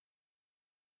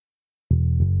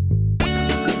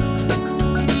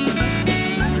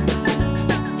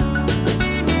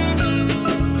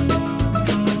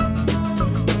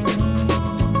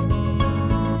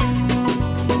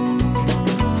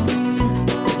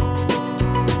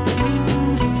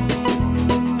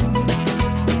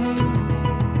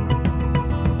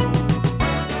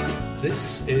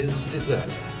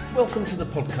set. Welcome to the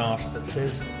podcast that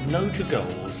says no to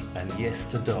goals and yes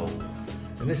to dole.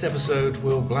 In this episode,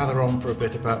 we'll blather on for a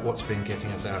bit about what's been getting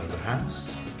us out of the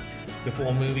house.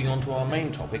 Before moving on to our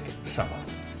main topic, summer.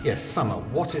 Yes, summer.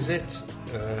 What is it?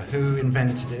 Who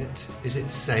invented it? Is it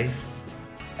safe?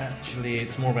 Actually,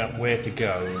 it's more about where to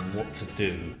go and what to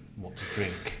do, what to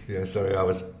drink. Yeah, sorry, I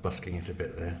was busking it a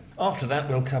bit there. After that,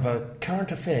 we'll cover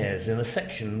current affairs in a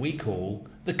section we call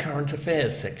the current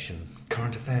affairs section.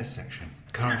 Current affairs section.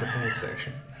 Current affairs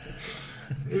section.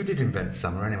 Who did invent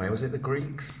summer anyway? Was it the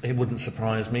Greeks? It wouldn't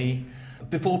surprise me.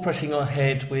 Before pressing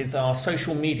ahead with our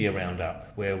social media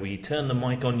roundup, where we turn the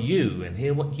mic on you and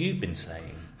hear what you've been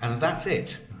saying. And that's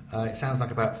it. It sounds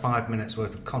like about 5 minutes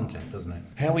worth of content, doesn't it?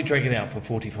 How we drag it out for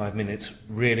 45 minutes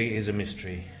really is a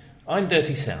mystery. I'm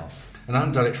Dirty South. And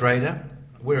I'm Dulwich Raider.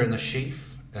 We're in the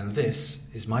sheaf, and this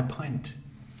is my pint.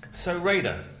 So,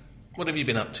 Raider, what have you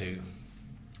been up to?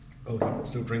 Oh, I'm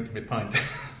still drinking my pint.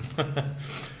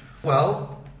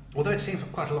 Well, although it seems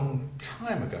quite a long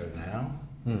time ago now,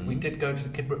 we did go to the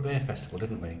Kidbrooke Beer Festival,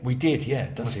 didn't we? We did, yeah.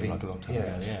 It does Must seem be, like a long time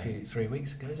yeah, ago, yeah. 3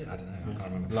 weeks ago, is it? I don't know, I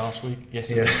can't remember. Last week?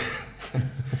 Yes, Yeah.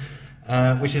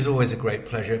 Which is always a great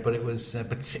pleasure, but it was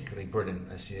particularly brilliant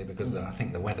this year because I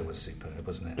think the weather was superb,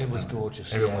 wasn't it? It was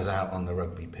gorgeous. Everyone was out on the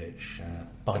rugby pitch.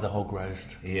 By the hog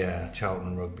roast. Yeah,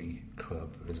 Charlton Rugby Club,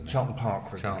 isn't it? Charlton Park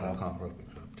Rugby Charlton Club. Park Rugby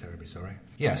Club, terribly sorry.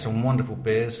 Yeah, some wonderful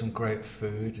beers, some great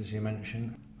food, as you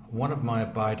mentioned. One of my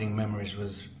abiding memories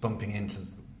was bumping into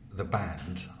the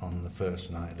band on the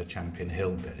first night, the Champion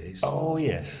Hillbillies. Oh,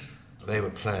 yes. They were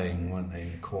playing, weren't they,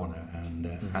 in the corner,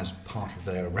 and as part of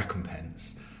their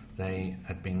recompense, they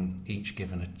had been each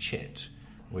given a chit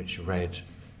which read,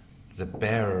 "The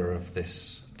bearer of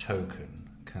this token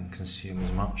can consume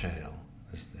as much ale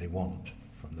as they want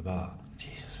from the bar."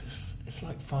 Jesus, it's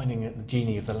like finding the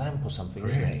genie of the lamp or something,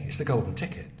 isn't Really? it? It's the golden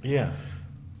ticket. Yeah.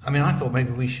 I mean, I thought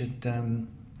maybe we should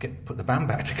put the band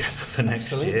back together for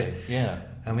next Absolutely, year. yeah.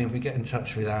 I mean, if we get in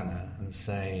touch with Anna and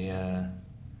say,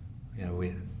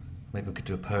 maybe we could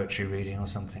do a poetry reading or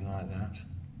something like that.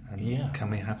 And Yeah. can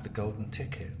we have the golden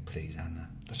ticket, please, Anna?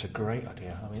 That's a great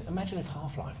idea. I mean, imagine if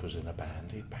Half-Life was in a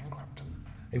band. He'd bankrupt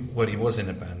them. Well, he was in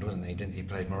a band, wasn't he? He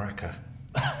played maraca.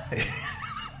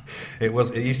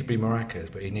 It used to be maracas,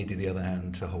 but he needed the other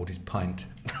hand to hold his pint.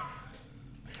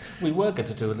 We were going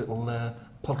to do a little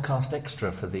podcast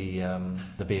extra for the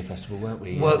beer festival, weren't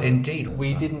we? Well, indeed.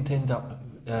 We didn't end up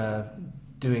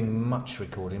doing much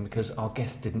recording because our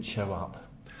guest didn't show up.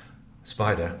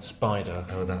 Spider.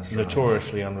 Oh, that's right.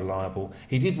 Notoriously unreliable.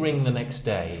 He did ring the next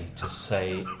day to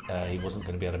say he wasn't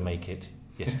going to be able to make it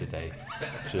yesterday,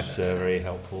 which was very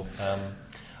helpful.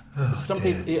 Some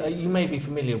people, you may be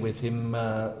familiar with him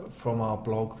from our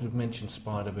blog. We've mentioned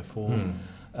Spider before.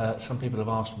 Some people have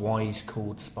asked why he's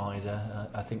called Spider.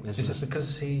 I think there's. Is it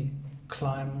because he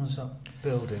climbs up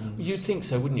buildings? You'd think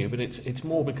so, wouldn't you? But it's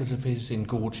more because of his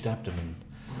engorged abdomen.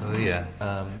 Oh, yeah.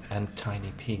 And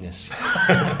tiny penis.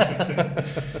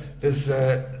 There's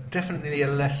definitely a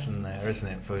lesson there, isn't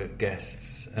it, for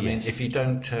guests? I mean, if you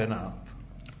don't turn up,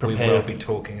 we will be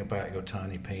talking about your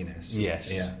tiny penis.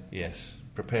 Yes. Yeah. Yes.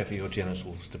 Prepare for your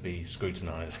genitals to be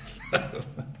scrutinised.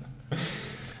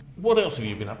 What else have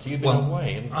you been up to? You've been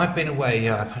away. I've been away,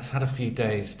 yeah. I've had a few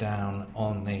days down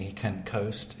on the Kent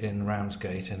coast in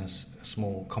Ramsgate in a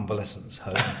small convalescence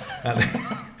home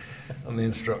on the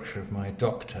instruction of my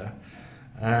doctor.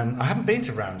 I haven't been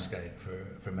to Ramsgate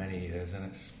for many years, and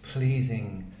it's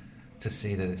pleasing to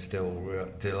see that it's still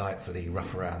delightfully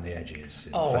rough around the edges.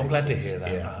 I'm glad to hear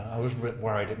that. Yeah. I was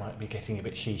worried it might be getting a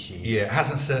bit sheeshy. Yeah,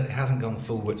 it hasn't gone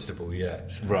full Whitstable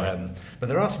yet. Right. But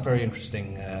there are some very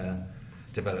interesting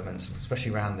developments,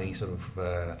 especially around the sort of,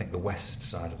 I think the west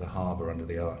side of the harbour under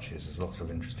the arches. There's lots of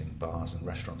interesting bars and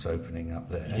restaurants opening up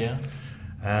there. Yeah.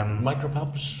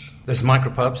 Micropubs? There's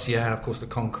micropubs, yeah. Of course, the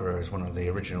Conqueror is one of the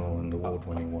original and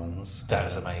award-winning ones. That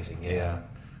is amazing, yeah.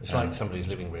 It's like somebody's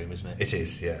living room, isn't it? It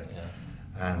is, yeah.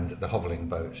 And the Hovelling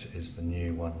Boat is the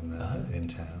new one in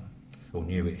town, or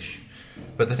newish.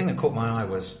 But the thing that caught my eye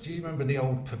was, do you remember the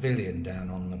old pavilion down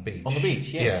on the beach? On the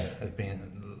beach, yes. Yeah, had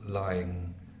been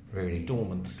lying really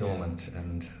dormant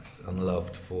and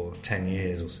unloved for 10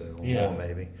 years or so, or more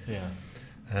maybe. Yeah.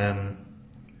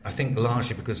 I think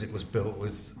largely because it was built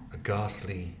with a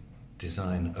ghastly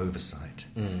design oversight,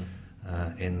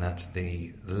 in that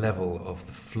the level of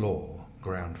the floor,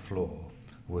 ground floor,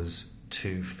 was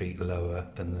 2 feet lower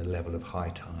than the level of high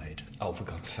tide. Oh, for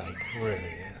God's sake,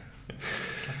 really?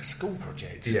 It's like a school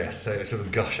project. Yes, so it sort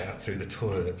of gush out through the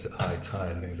toilets at high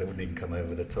tide and things that wouldn't even come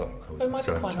over the top. It might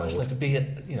be quite nice though to be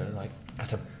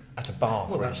at at a bar,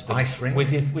 for that's instance, ice rink.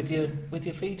 with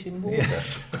your feet in water.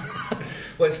 Yes.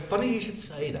 Well, it's funny you should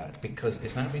say that because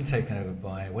it's now been taken over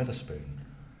by Wetherspoon.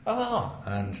 Ah,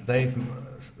 And they've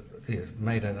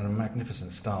made a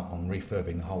magnificent start on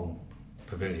refurbing the whole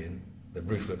pavilion. The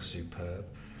roof looks superb.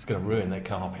 it's going to ruin their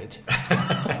carpet.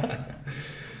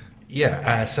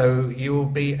 Yeah, so you'll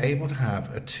be able to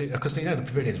have because the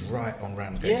pavilion's right on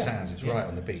Ramsgate Yeah, Sands, it's yeah. right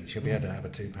on the beach. You'll be able to have a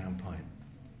 £2 pint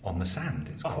on the sand.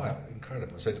 It's quite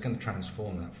incredible. So it's going to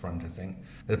transform that front, I think.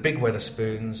 There's big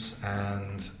Wetherspoons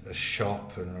and a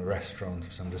shop and a restaurant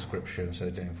of some description, so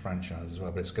they're doing franchise as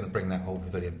well, but it's going to bring that whole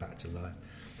pavilion back to life.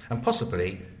 And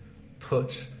possibly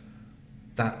put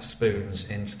that spoons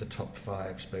into the top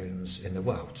 5 spoons in the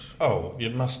world. Oh, you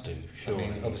must do, I surely.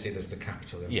 mean, obviously there's the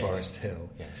Capitol in Yes. Forest Hill,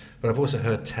 Yes. but I've also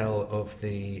heard tell of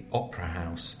the Opera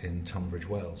House in Tunbridge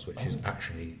Wells, which is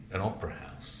actually an opera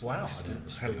house. Wow, which is I doing hadn't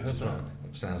the heard spoons as that. well.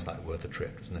 Sounds like worth a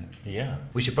trip, doesn't it? Yeah.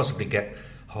 We should possibly get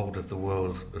hold of the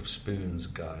World of Spoons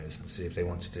guys and see if they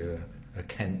want to do a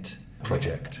Kent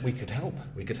project. We could help.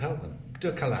 We could help them. Do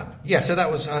a collab. Yeah, so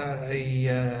that was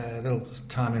a little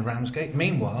time in Ramsgate.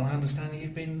 Meanwhile, I understand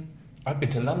I've been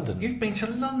to London. you've been to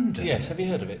London. Yes, have you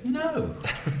heard of it? No.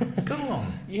 Go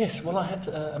on. Yes, well, I had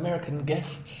American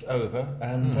guests over,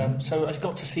 and so I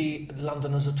got to see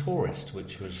London as a tourist,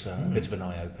 which was a bit of an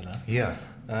eye-opener. Yeah.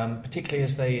 Particularly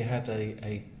as they had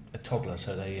a toddler,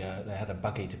 so they had a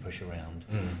buggy to push around,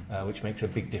 which makes a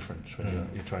big difference when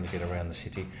you're trying to get around the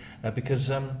city,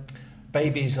 because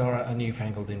babies are a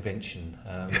newfangled invention.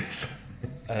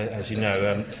 As you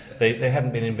know, they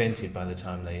hadn't been invented by the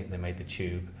time they made the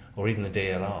tube or even the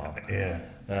DLR. Yeah.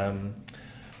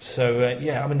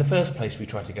 I mean, the first place we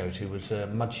tried to go to was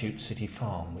Mudchute City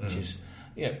Farm, which is,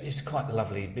 it's quite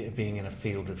lovely being in a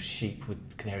field of sheep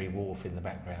with Canary Wharf in the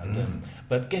background.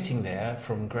 But getting there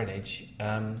from Greenwich,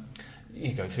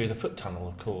 you go through the foot tunnel,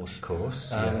 of course. Of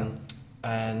course.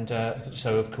 And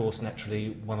so, of course,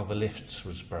 naturally, one of the lifts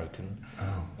was broken.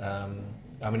 Oh.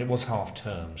 I mean, it was half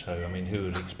term, so, I mean, who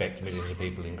would expect millions of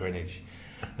people in Greenwich?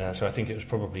 So I think it was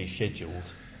probably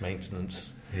scheduled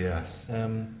maintenance. Yes.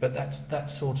 But that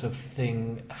sort of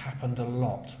thing happened a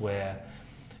lot, where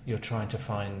you're trying to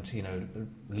find,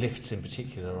 lifts in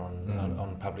particular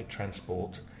on public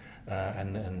transport,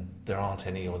 and there aren't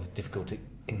any, or the difficult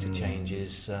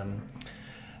interchanges.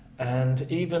 And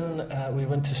even we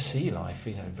went to Sea Life,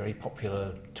 very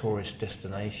popular tourist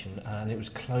destination, and it was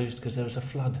closed because there was a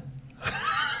flood.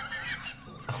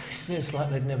 It's like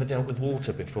they'd never dealt with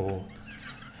water before.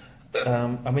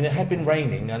 I mean, it had been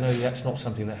raining. I know that's not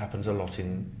something that happens a lot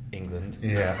in England.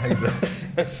 Yeah,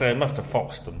 exactly. So it must have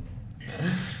foxed them.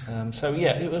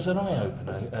 It was an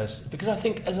eye-opener, because I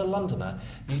think as a Londoner,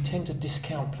 you tend to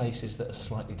discount places that are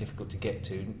slightly difficult to get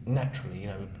to, naturally,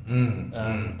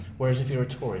 whereas if you're a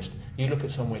tourist, you look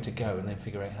at somewhere to go and then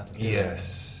figure out how to do it.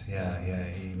 Yes. Yeah.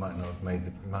 You might not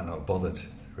have bothered,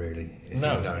 really, if you'd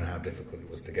known how difficult it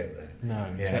was to get there. No,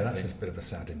 Yeah, exactly. that's a bit of a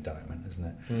sad indictment, isn't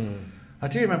it? I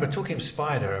do remember talking of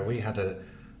Spider. We had a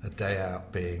day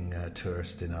out being a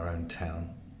tourist in our own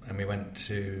town, and we went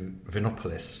to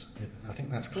Vinopolis. I think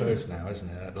that's closed now, isn't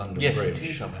it, at London Yes, Bridge? it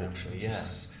is, unfortunately,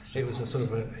 It was a sort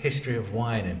of a history of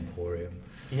wine emporium.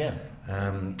 Yeah.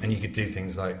 And you could do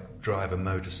things like drive a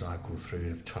motorcycle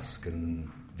through the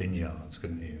Tuscan vineyards,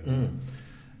 couldn't you?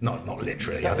 Not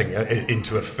literally, I think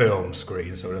into a film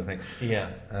screen sort of thing.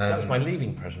 Yeah. That was my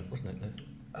leaving present, wasn't it?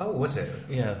 Oh, was it?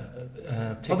 Yeah.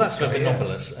 Tickets that's for right,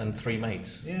 Vinopolis and 3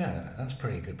 mates. Yeah, that's a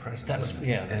pretty good present. That was,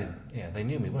 wasn't it? they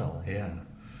knew me well. Yeah.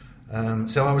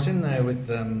 So I was in there with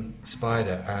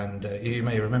Spider, and you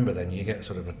may remember then you get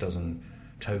sort of a dozen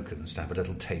tokens to have a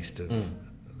little taste of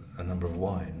a number of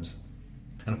wines.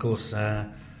 And of course,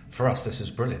 for us this was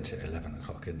brilliant at 11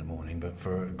 o'clock in the morning, but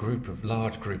for a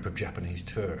large group of Japanese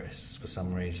tourists, for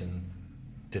some reason,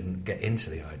 didn't get into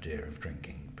the idea of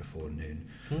drinking before noon,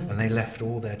 and they left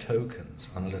all their tokens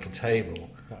on a little table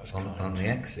on the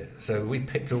exit. So we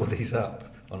picked all these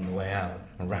up on the way out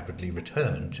and rapidly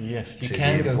returned. Yes, you to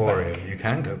can the go emporium. back. You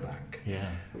can go back. Yeah.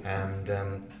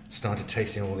 And started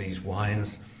tasting all these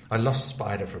wines. I lost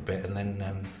Spider for a bit, and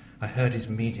then I heard his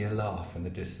media laugh in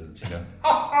the distance,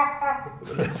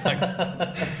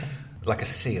 like a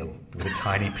seal with a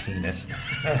tiny penis.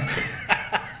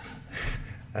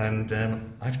 And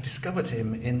I've discovered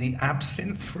him in the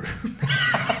absinthe room.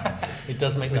 It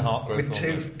does make the heart grow with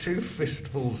fonder. two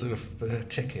fistfuls of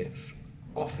tickets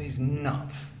off his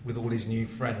nut with all his new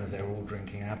friends. They were all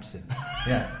drinking absinthe.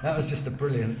 Yeah, that was just a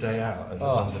brilliant day out as a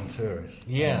London tourist.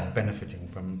 Yeah. Benefiting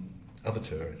from other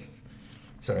tourists.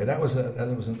 Sorry, that was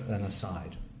an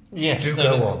aside. Yes.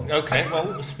 Go on. Okay,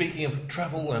 well, speaking of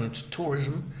travel and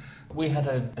tourism, we had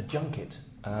a junket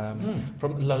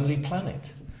from Lonely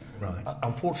Planet. Right.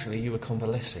 Unfortunately, you were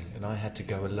convalescing, and I had to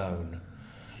go alone.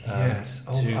 Yes.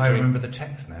 I remember the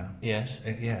text now. Yes.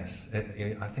 Yes.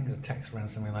 I think the text ran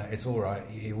something like, "It's all right.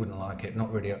 You wouldn't like it.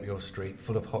 Not really up your street.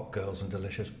 Full of hot girls and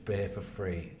delicious beer for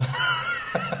free."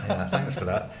 Yeah. Thanks for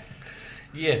that.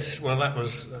 Yes. Well, that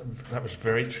was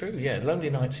very true. Yeah. Lonely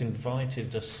Nights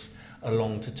invited us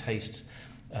along to taste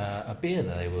a beer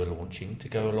that they were launching, to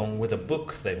go along with a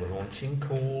book they were launching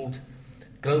called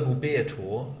Global Beer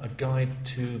Tour, a guide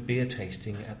to beer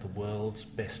tasting at the world's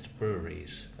best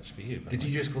breweries. That's for you. Did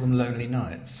you just call them Lonely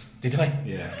Nights? Did I?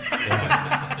 Yeah.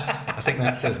 I think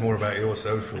that says more about your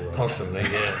social life. Possibly,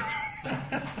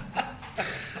 yeah.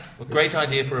 Well, great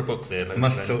idea for a book there.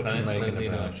 Must talk to Megan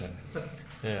about Nights. it.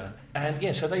 Yeah. And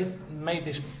yeah, so they made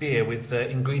this beer with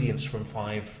ingredients from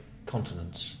 5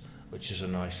 continents, which is a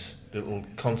nice little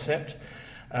concept.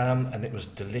 And it was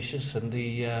delicious, and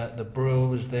the brewer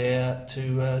was there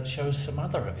to show us some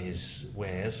other of his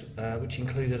wares, which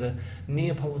included a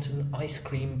Neapolitan ice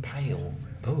cream pale.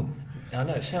 Oh. I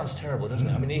know, it sounds terrible, doesn't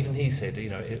it? I mean, even he said,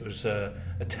 it was a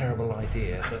terrible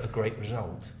idea, but a great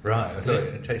result. Right, so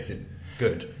it tasted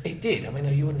good. It did. I mean,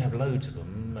 you wouldn't have loads of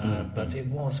them, but it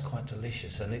was quite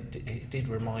delicious, and it did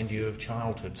remind you of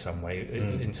childhood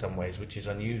in some ways, which is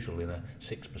unusual in a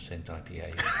 6%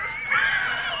 IPA.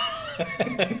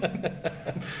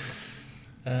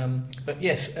 But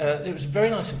yes, it was very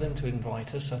nice of them to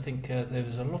invite us. I think there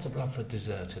was a lot of love for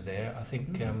Deserter there. I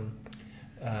think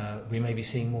we may be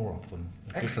seeing more of them.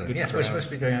 Excellent. Good Yes, crowd. we're supposed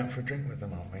to be going out for a drink with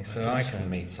them, aren't we? So I can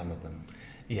meet some of them.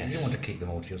 Yes. You don't want to keep them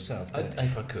all to yourself, do you?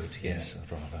 If I could, yes,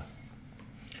 I'd rather.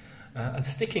 And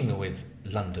sticking with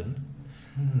London,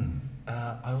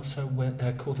 I also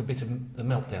caught a bit of the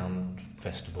Meltdown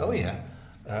Festival. Oh, yeah.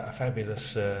 A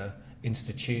fabulous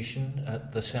institution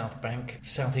at the South Bank.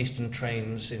 Southeastern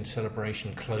trains in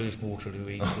celebration closed Waterloo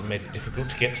East and made it difficult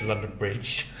to get to London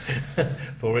Bridge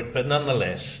for it. But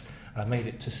nonetheless, I made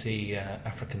it to see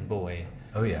African Boy.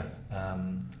 Oh, yeah.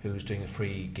 Who was doing a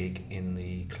free gig in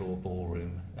the Claw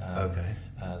Ballroom. Okay.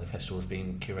 The festival was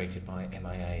being curated by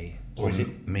MIA. Or is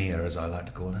it Mia, as I like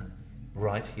to call her?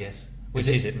 Right, yes. Which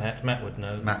is it, Matt? Matt would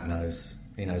know. Matt knows.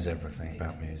 He knows everything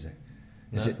about music.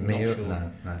 Is No, it Mia? not sure.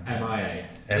 No. MIA.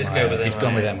 Let's go with He's MIA.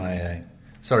 gone with MIA.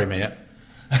 Sorry, Mia.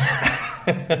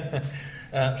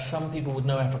 Some people would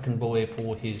know African Boy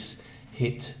for his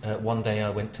hit One Day I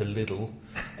Went to Lidl,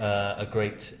 a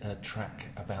great track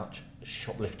about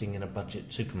shoplifting in a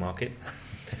budget supermarket.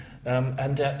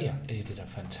 He did a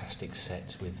fantastic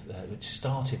set which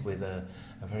started with a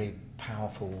very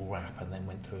powerful rap and then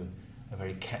went through a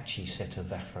very catchy set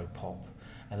of Afro pop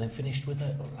and then finished with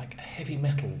a heavy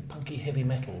metal, punky heavy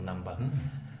metal number.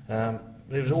 It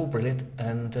was all brilliant,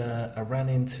 and I ran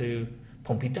into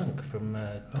Pompey Dunk from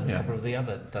a couple of the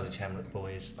other Dulwich Hamlet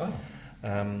boys. Oh.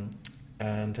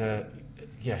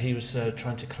 He was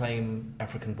trying to claim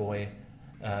African Boy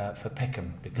for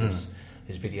Peckham because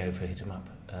his video for Hit 'Em Up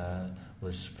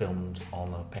was filmed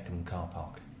on a Peckham car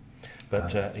park.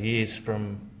 But he is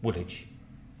from Woolwich.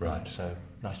 Right. So,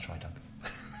 nice try, Dunk.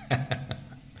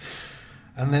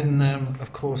 And then,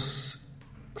 of course,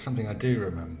 something I do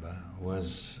remember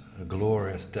was a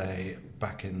glorious day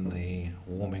back in the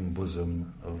warming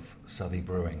bosom of Southey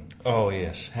Brewing. Oh,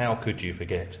 yes. How could you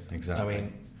forget? Exactly. I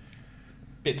mean,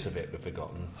 bits of it were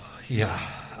forgotten. Yeah,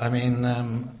 I mean,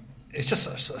 it's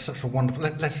just such a wonderful...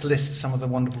 Let's list some of the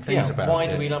wonderful things about it. Why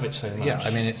do we love it so much? Yeah,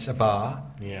 I mean, it's a bar,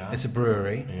 it's a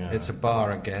brewery, it's a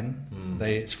bar again,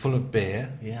 it's full of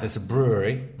beer, there's a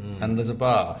brewery, and there's a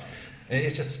bar.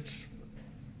 It's just...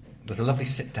 There's a lovely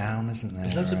sit-down, isn't there?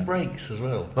 There's loads of breaks as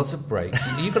well. Lots of breaks.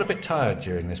 You got a bit tired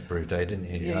during this brew day, didn't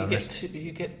you? Yeah,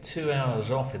 you get 2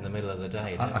 hours off in the middle of the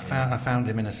day. I found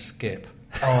him in a skip.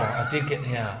 Oh, I did get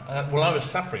well, I was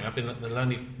suffering. I've been at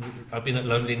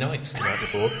Lonely Nights the night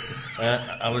before.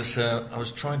 I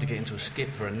was trying to get into a skip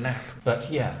for a nap.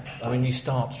 But yeah, I mean, you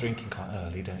start drinking quite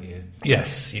early, don't you?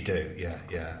 Yes, you do. Yeah.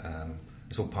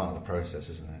 It's all part of the process,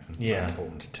 isn't it? And Yeah. very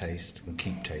important to taste and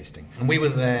keep tasting. And we were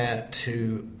there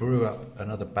to brew up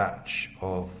another batch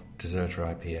of Deserter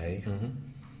IPA,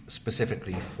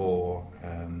 specifically for,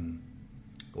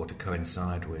 or to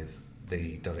coincide with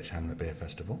the Dulwich Hamlet Beer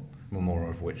Festival, more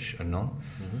of which anon,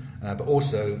 but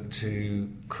also to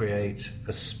create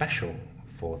a special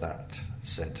for that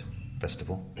said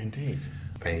festival. Indeed.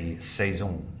 A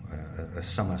saison, a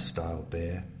summer-style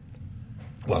beer.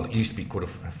 Well, it used to be called a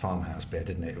farmhouse beer,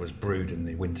 didn't it? It was brewed in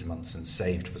the winter months and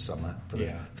saved for summer for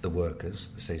the workers,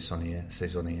 the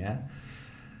saisonnière.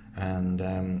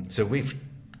 And so we've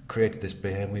created this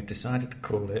beer and we've decided to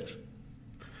call it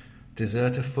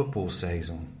Deserter Football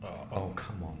Saison. Oh, Oh,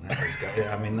 come on. That is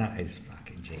I mean, that is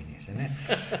fucking genius, isn't it?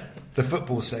 The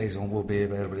football saison will be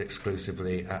available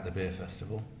exclusively at the beer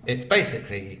festival. It's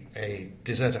basically a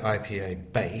Deserter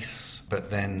IPA base, but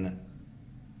then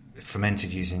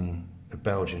fermented using a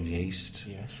Belgian yeast.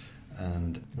 Yes.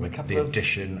 And with the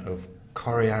addition of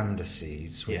coriander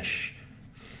seeds, which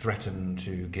threaten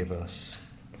to give us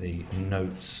the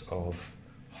notes of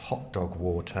hot dog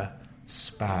water,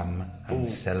 spam, and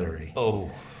celery.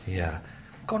 Oh. Yeah.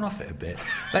 Gone off it a bit.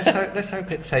 Let's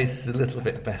hope it tastes a little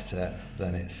bit better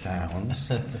than it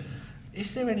sounds.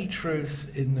 Is there any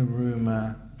truth in the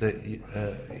rumour that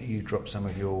you dropped some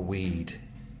of your weed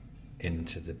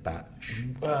into the batch?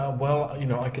 Well,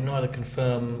 I can neither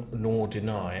confirm nor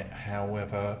deny.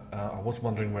 However, I was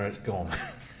wondering where it's gone.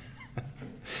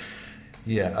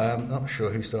 Yeah, I'm not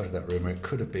sure who started that rumour. It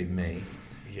could have been me.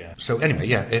 Yeah. So anyway,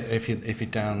 if you're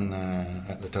down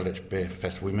at the Dulwich Beer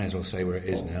Festival, we may as well say where it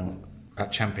is now.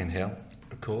 At Champion Hill,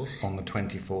 of course, on the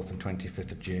 24th and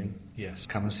 25th of June. Yes.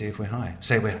 Come and see if we're high.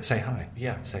 Say hi.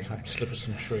 Yeah. Say hi. Slip us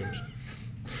some shrooms.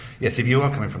 Yes, if you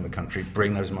are coming from the country,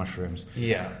 bring those mushrooms.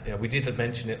 Yeah. We did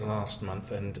mention it last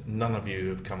month, and none of you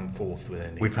have come forth with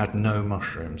any. We've had no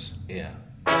mushrooms. Yeah.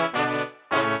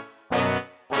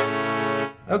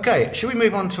 Okay, shall we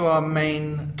move on to our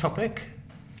main topic?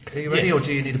 Are you ready, yes. or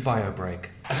do you need a bio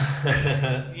break?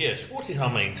 Yes. What is our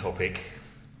main topic?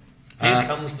 Here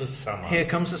comes the summer. Here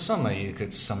comes the summer, you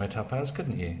could sum it up as,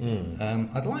 couldn't you?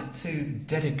 I'd like to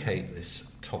dedicate this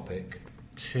topic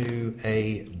to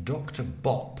a Dr.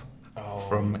 Bop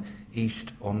from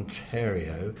East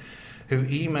Ontario, who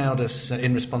emailed us,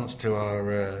 in response to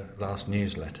our last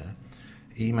newsletter,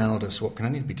 emailed us what can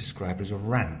only be described as a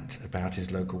rant about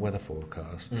his local weather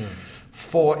forecast.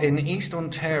 For in East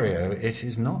Ontario, it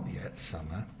is not yet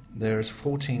summer. There is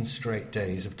 14 straight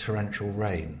days of torrential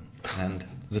rain. And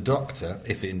the doctor,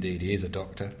 if indeed he is a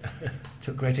doctor,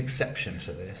 took great exception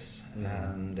to this.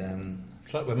 And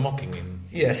it's like we're mocking him.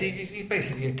 yes, he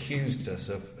basically accused us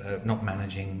of not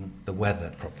managing the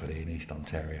weather properly in East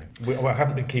Ontario. I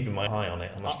haven't been keeping my eye on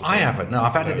it. I haven't. No,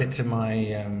 I've added it to my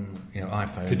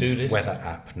iPhone to-do list weather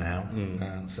app now,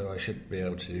 so I should be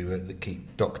able to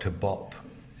keep Dr. Bop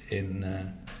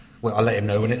in. Well, I'll let him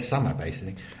know when it's summer,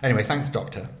 basically. Anyway, thanks,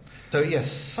 Doctor. So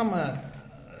yes, summer.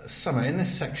 In this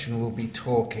section, we'll be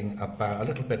talking a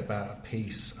little bit about a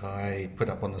piece I put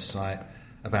up on the site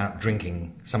about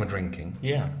drinking, summer drinking.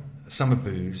 Yeah. Summer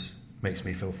booze makes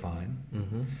me feel fine.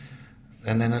 Mm-hmm.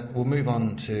 And then we'll move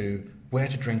on to where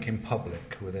to drink in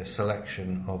public with a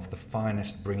selection of the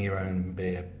finest bring your own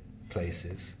beer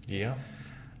places. Yeah.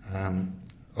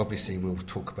 Obviously, we'll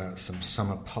talk about some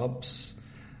summer pubs.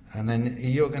 And then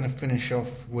you're going to finish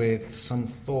off with some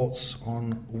thoughts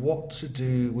on what to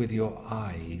do with your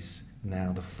eyes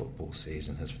now the football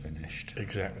season has finished.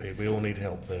 Exactly. We all need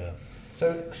help there.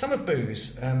 So, summer booze.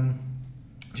 Do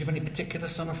you have any particular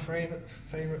summer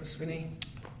favourites, Vinny?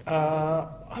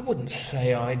 I wouldn't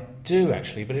say I do,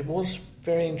 actually, but it was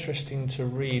very interesting to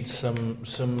read some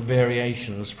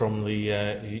variations from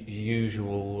the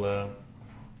usual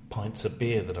pints of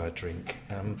beer that I drink.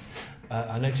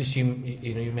 I noticed you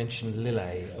mentioned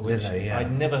Lillet, which yeah.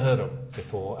 I'd never heard of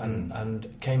before,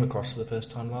 and came across for the first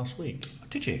time last week.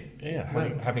 Did you? Yeah,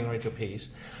 having read your piece,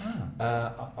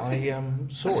 I saw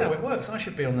That's it. how it works. I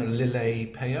should be on the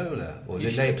Lillet Payola or You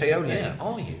Lillet should- Paoli. Yeah,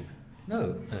 are you?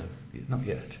 No, not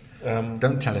yet. Um,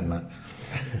 Don't tell him that.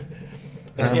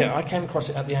 Yeah, I came across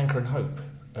it at the Anchor and Hope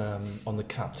on the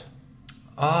Cut.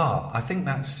 I think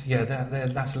that's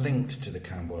linked to the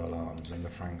Campbell Alarms and the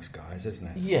Franks guys, isn't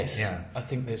it? Yes, Yeah. I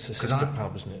think it's a sister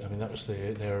pub, isn't it? I mean, that was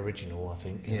their original, I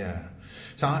think. Yeah.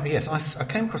 So I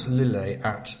came across Lillet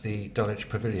at the Dulwich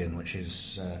Pavilion, which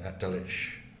is at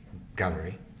Dulwich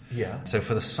Gallery. Yeah. So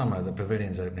for the summer, the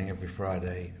pavilion's opening every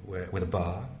Friday with a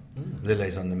bar.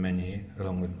 Lillet's on the menu,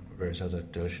 along with various other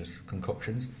delicious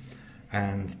concoctions.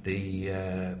 And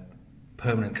the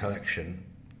permanent collection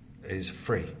is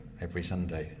free every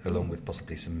Sunday, along with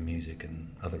possibly some music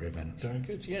and other events. Very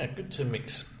good. Yeah, good to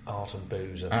mix art and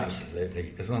booze, I think.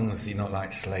 Absolutely. As long as you're not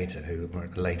like Slater, who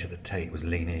late at the Tate was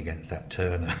leaning against that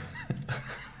Turner,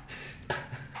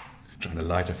 trying to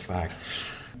light a fag.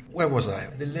 Where was I?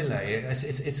 The Lillet,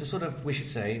 it's a sort of, we should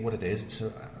say what it is. It's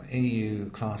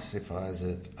EU classifies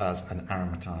it as an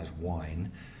aromatised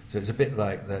wine. So it's a bit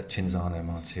like the Cinzano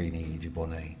Martini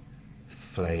Dubonnet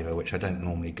flavour, which I don't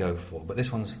normally go for. But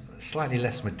this one's slightly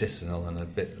less medicinal and a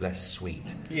bit less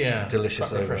sweet. Yeah, delicious,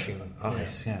 quite refreshing.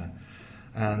 Ice, yeah.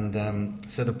 And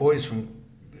so the boys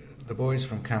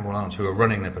from Campbell Arms, who are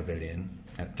running the pavilion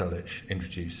at Dulwich,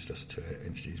 introduced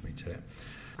me to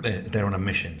it. They're on a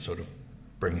mission, sort of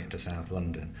bring it to South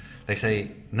London. They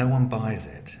say no one buys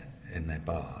it in their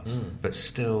bars, but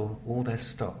still all their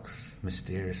stocks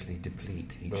mysteriously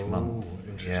deplete each month.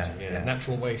 Interesting. Yeah.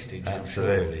 Natural wastage.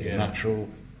 Absolutely. Sure. Natural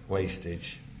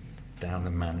wastage down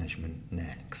the management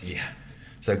necks. Yeah.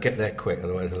 So get there quick,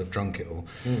 otherwise I'll have drunk it all.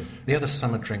 The other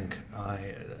summer drink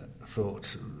I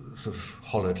thought sort of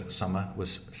hollered summer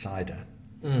was cider.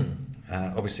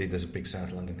 Obviously there's a big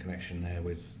South London connection there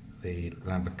with the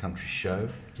Lambeth Country Show.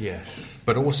 Yes.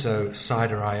 But also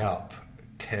Cider Eye Up,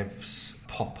 Kev's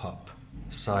pop-up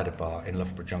cider bar in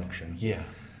Loughborough Junction. Yeah.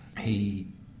 He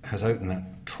has opened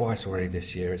that twice already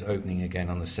this year. It's opening again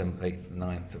on the 7th, 8th,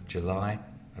 9th of July.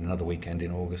 Another weekend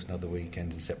in August, another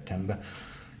weekend in September.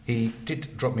 He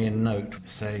did drop me a note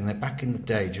saying that back in the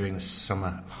day, during the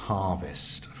summer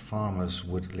harvest, farmers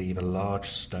would leave a large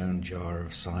stone jar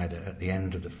of cider at the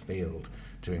end of the field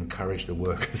to encourage the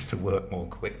workers to work more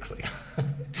quickly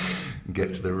and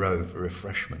get to the row for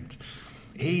refreshment.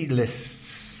 He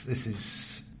lists, this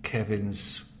is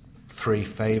Kevin's 3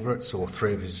 favourites, or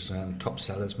 3 of his top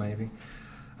sellers maybe.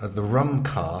 The rum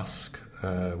cask,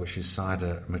 which is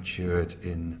cider matured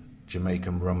in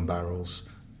Jamaican rum barrels,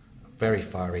 very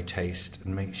fiery taste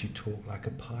and makes you talk like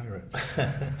a pirate.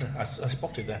 I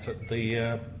spotted that at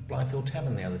the Blythe Hill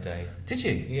Tavern the other day. Did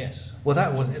you? Yes. Well,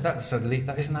 isn't that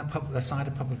the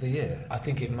cider pub of the year? I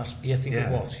think it must. Yeah, I think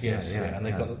it was. Yes. Yeah, and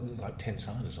they've got like 10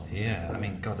 ciders on. Yeah, I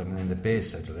mean, God, the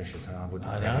beer's so delicious. I wouldn't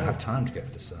I ever know. have time to get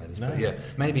to the ciders. No. But yeah,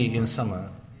 maybe in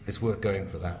summer it's worth going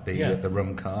for that. The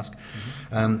rum cask.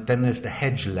 Mm-hmm. Then there's the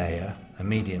Hedge Layer, a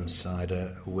medium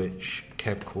cider, which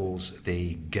Kev calls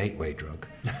the gateway drug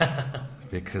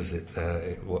because it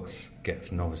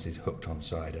gets novices hooked on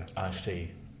cider. I see.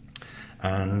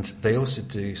 And they also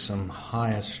do some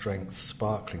higher strength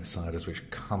sparkling ciders which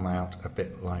come out a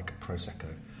bit like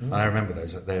Prosecco. And I remember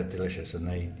those, they're delicious, and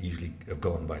they usually have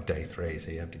gone by day 3,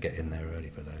 so you have to get in there early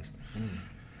for those.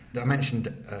 I mentioned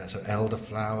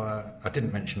elderflower. I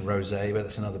didn't mention rosé, but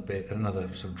that's another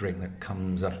sort of drink that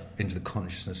comes up into the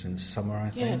consciousness in summer, I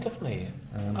think. Yeah, definitely.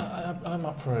 I'm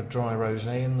up for a dry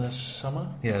rosé in the summer.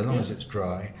 Yeah, as long as it's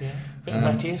dry. Yeah. Bit of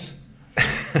Matthias.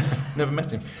 Never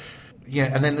met him.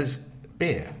 Yeah, and then there's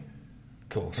beer. Of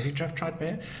course. Have you tried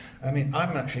beer? I mean,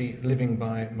 I'm actually living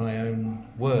by my own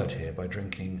word here by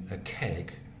drinking a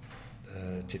keg,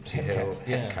 Gypsy Hill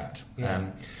Hepcat.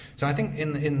 So I think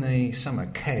in the summer,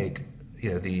 keg,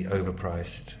 the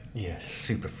overpriced,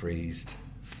 super freezed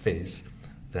fizz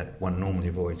that one normally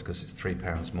avoids because it's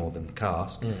 £3 more than the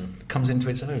cask, comes into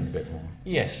its own a bit more.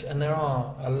 Yes, and there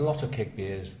are a lot of keg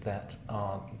beers that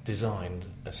are designed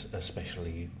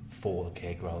especially for the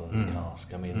keg rather than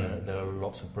cask. I mean, there are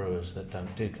lots of brewers that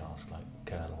don't do cask, like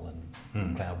Colonel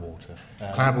and Cloudwater.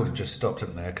 Cloudwater just stopped,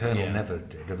 didn't they? Colonel never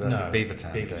did. No,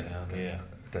 Beavertown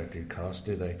don't do cask,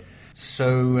 do they?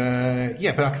 So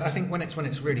but I think when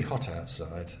it's really hot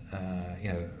outside,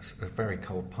 a very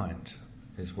cold pint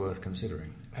is worth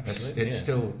considering. Absolutely, it's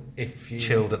still if you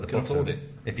chilled at the can bottom, afford it.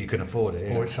 If you can afford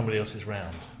it, or it's somebody else's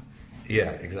round.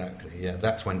 Yeah, exactly. Yeah,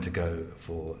 that's when to go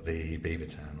for the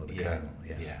Beavertown or the Colonel.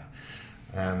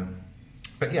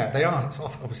 But yeah, they are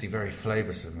obviously very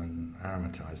flavoursome and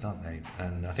aromatised, aren't they?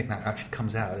 And I think that actually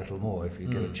comes out a little more if you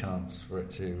get a chance for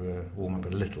it to warm up a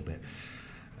little bit.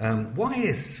 Why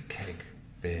is keg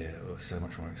beer so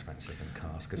much more expensive than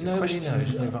cask? Because nobody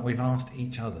knows. We've asked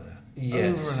each other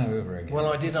over and over again.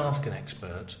 Well, I did ask an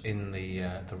expert in the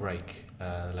Rake,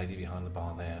 the lady behind the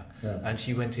bar there, and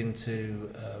she went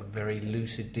into very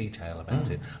lucid detail about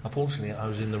it. Unfortunately, I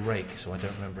was in the Rake, so I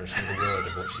don't remember a single word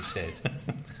of what she said.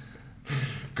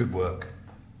 Good work.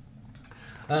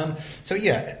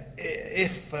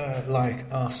 If like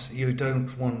us, you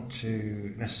don't want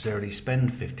to necessarily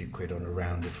spend 50 quid on a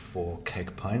round of 4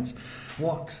 keg pints,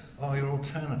 what are your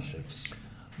alternatives?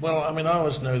 Well, I mean, I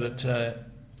always know that.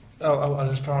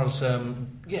 As far as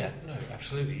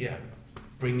absolutely,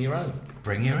 bring your own.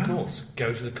 Bring your own. Of course,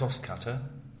 go to the cost cutter.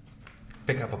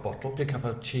 Pick up a bottle. Pick up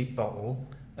a cheap bottle,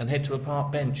 and head to a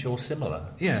park bench or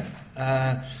similar. Yeah.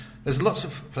 There's lots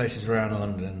of places around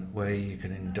London where you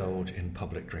can indulge in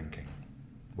public drinking,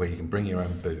 where you can bring your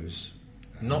own booze.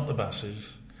 Not the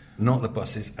buses. Not the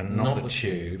buses and not the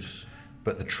tubes.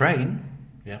 But the train.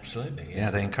 Yeah, absolutely. Yeah,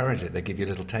 they encourage it. They give you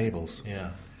little tables.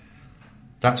 Yeah.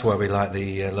 That's why we like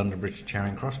the London Bridge to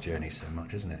Charing Cross journey so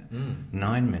much, isn't it?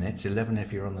 9 minutes, 11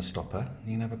 if you're on the stopper,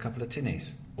 you can have a couple of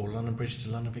tinnies. Or London Bridge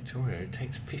to London Victoria, it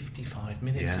takes 55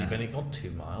 minutes. Yeah. You've only got 2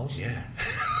 miles. Yeah.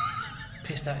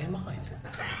 Pissed out your mind.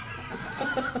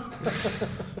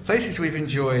 Places we've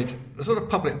enjoyed, the sort of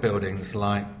public buildings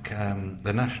like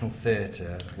the National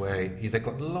Theatre, where they've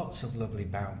got lots of lovely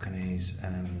balconies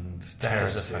and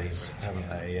terraces, haven't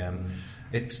they?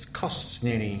 It costs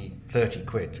nearly 30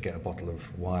 quid to get a bottle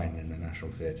of wine in the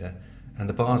National Theatre, and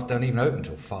the bars don't even open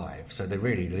till 5, so they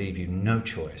really leave you no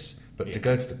choice but to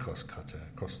go to the cost cutter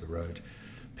across the road,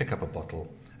 pick up a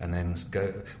bottle, and then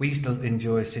go. We used to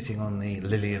enjoy sitting on the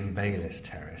Lillian Bayliss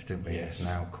terrace, didn't we? Yes. It's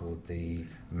now called the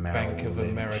Merrill Bank of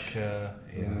Lynch. America,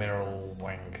 Merrill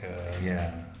Wanker.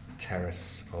 Yeah,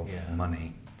 Terrace of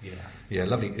Money. Yeah. Yeah,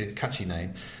 lovely, catchy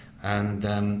name, and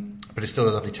but it's still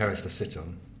a lovely terrace to sit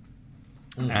on.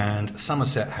 And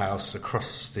Somerset House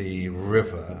across the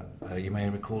river, you may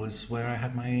recall, is where I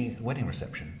had my wedding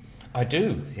reception. I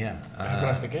do. Yeah. How could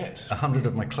I forget? 100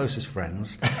 of my closest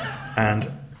friends, and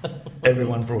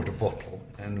everyone brought a bottle,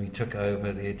 and we took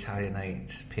over the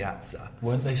Italianate piazza.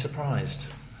 Weren't they surprised?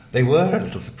 They were a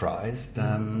little surprised,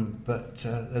 but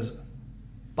there's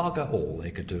bugger all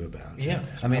they could do about it. Yeah,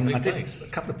 I mean, a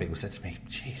couple of people said to me,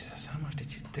 Jesus, how much did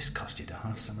this cost you to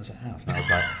half Somerset House? And I was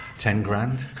like, 10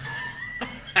 grand.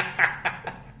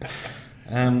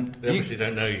 They obviously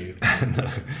don't know you.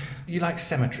 No. You like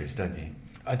cemeteries, don't you?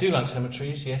 I do like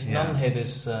cemeteries, yes. Yeah. Nunhead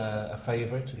is a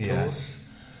favourite, of course.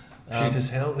 Shooters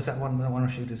Hill, is that one on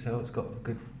Shooters Hill? It's got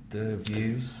good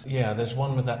views. Yeah, there's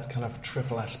one with that kind of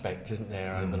triple aspect, isn't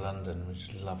there, over London, which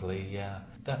is lovely, yeah.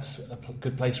 That's a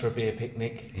good place for a beer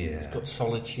picnic. Yeah. It's got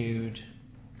solitude,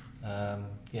 a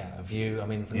view. I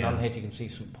mean, from Nunhead you can see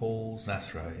St Paul's.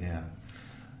 That's right, yeah.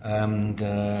 And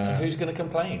who's going to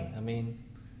complain? I mean,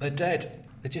 they're dead.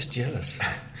 They're just jealous.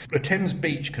 The Thames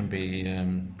Beach can be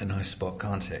a nice spot,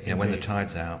 can't it? You know, when the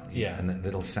tide's out, and the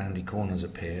little sandy corners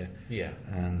appear,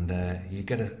 and you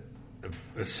get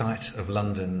a sight of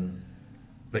London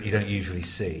that you don't usually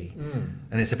see,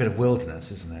 and it's a bit of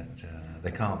wilderness, isn't it?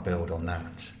 They can't build on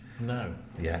that. No.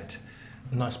 Yet.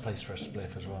 Nice place for a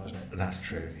spliff as well, isn't it? That's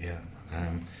true, yeah.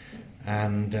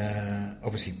 And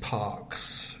obviously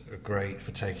parks are great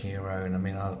for taking your own. I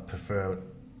mean, I prefer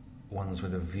ones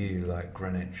with a view like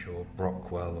Greenwich or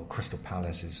Brockwell or Crystal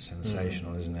Palace is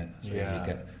sensational, isn't it? So you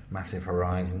get massive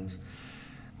horizons.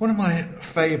 One of my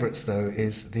favourites, though,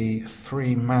 is the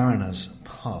Three Mariners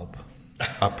pub.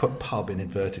 I put pub in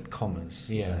inverted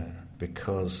commas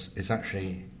because it's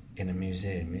actually in a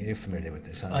museum. You're familiar with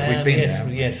this, aren't you? We've been there.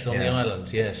 Yes, on the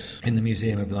island, yes. In the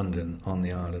Museum of London on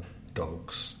the Isle of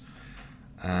Dogs.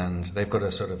 And they've got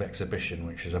a sort of exhibition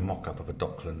which is a mock-up of a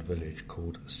Dockland village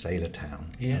called Sailor Town.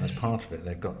 Yes. And as part of it,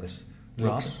 they've got this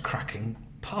rather cracking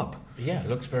pub. Yeah, it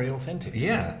looks very authentic.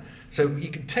 Yeah. So you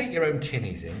can take your own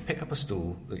tinnies in, pick up a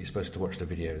stool that you're supposed to watch the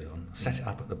videos on, set it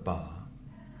up at the bar.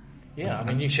 Yeah, I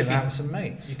mean, you chill out with some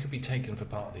mates. You could be taken for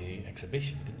part of the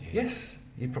exhibition, couldn't you? Yes.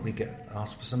 You'd probably get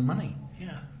asked for some money.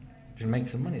 Yeah. To make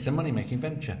some money. It's a money-making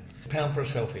venture. £1 for a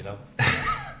selfie, love.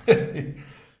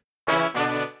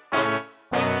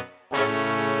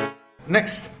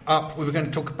 Next up, we were going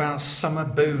to talk about summer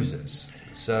boozers.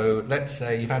 So let's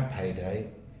say you've had payday,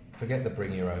 forget the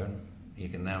bring your own, you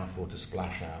can now afford to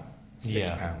splash out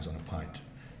 £6 on a pint.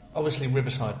 Obviously,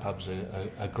 riverside pubs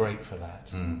are great for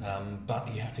that,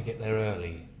 but you have to get there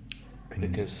early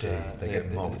because they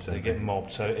get mobbed. They get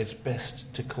mobbed, so it's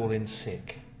best to call in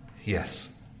sick. Yes,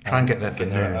 try and get there for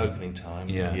noon. At opening time.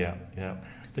 Yeah.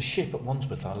 The Ship at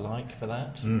Wandsworth I like for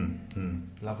that.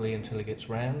 Lovely until it gets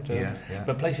round.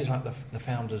 But places like the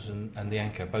Founders and the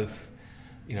Anchor, both,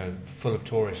 full of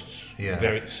tourists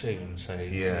very soon. So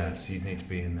so you need to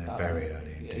be in there very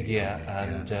early. Indeed,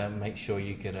 and make sure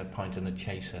you get a pint and a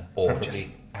chaser, or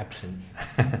preferably absinthe,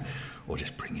 or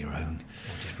just bring your own.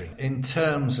 In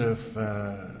terms of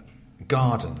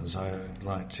gardens, I'd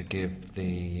like to give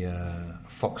the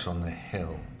Fox on the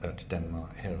Hill at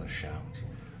Denmark Hill a shout.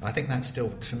 I think that's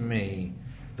still, to me,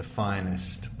 the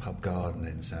finest pub garden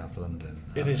in South London.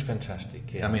 It is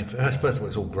fantastic, yeah. I mean, first of all,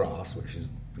 it's all grass, which is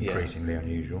increasingly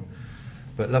unusual,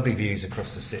 but lovely views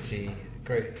across the city,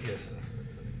 great,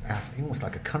 almost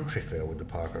like a country feel with the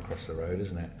park across the road,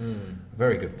 isn't it?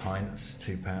 Very good pints,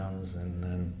 £2,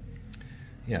 and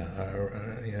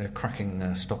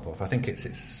cracking stop-off. I think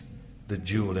it's the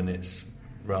jewel in its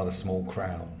rather small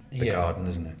crown, the garden,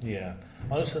 isn't it? Yeah.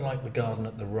 I also like the garden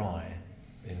at the Rye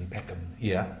in Peckham.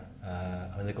 Yeah.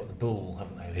 I mean, they've got the Bull,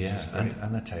 haven't they?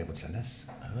 And the table tennis.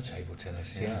 And the table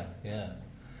tennis, yeah.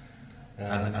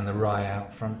 And the Rye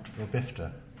out front for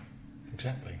Bifter.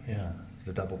 Exactly, yeah. It's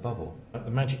a double bubble.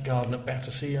 The Magic Garden at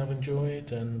Battersea I've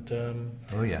enjoyed, and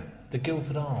the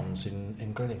Guildford Arms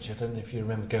in Greenwich. I don't know if you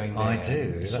remember going there. I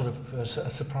do. It's sort of a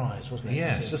surprise, wasn't it?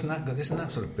 Yes, isn't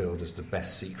that sort of billed as the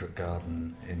best secret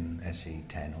garden in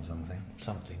SE10 or something?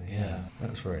 Something, yeah.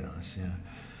 That was very nice, yeah.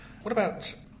 What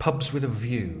about pubs with a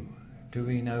view? Do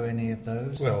we know any of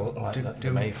those? Well,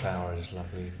 the Mayflower is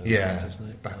lovely for that, isn't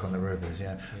it? Back on the rivers,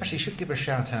 yeah. Actually, should give a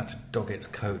shout out to Doggett's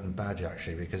Coat and Badge,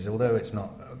 actually, because although it's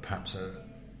not perhaps a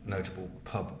notable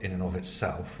pub in and of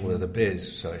itself, although the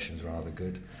beers selection's rather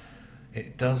good,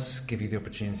 it does give you the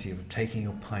opportunity of taking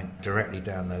your pint directly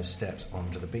down those steps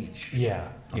onto the beach. Yeah.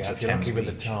 If you're lucky with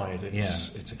the tide,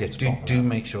 it's a good spot. Do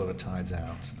make sure the tide's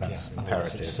out. That's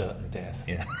imperative. It's certain death.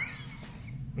 Yeah.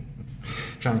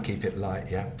 Try and keep it light,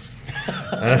 yeah.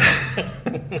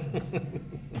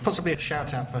 Possibly a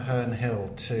shout out for Herne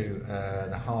Hill too.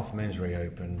 The Half Moon's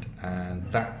reopened, and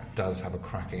that does have a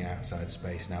cracking outside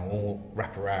space now, all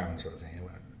wraparound sort of thing.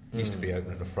 It used to be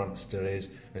open at the front, still is.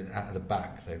 At the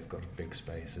back, they've got a big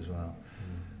space as well.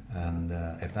 And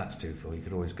if that's too full, you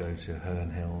could always go to Herne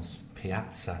Hill's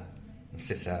Piazza and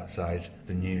sit outside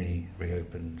the newly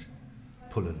reopened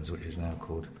Pullens, which is now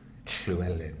called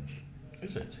Llewellyn's.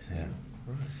 Is it? Yeah.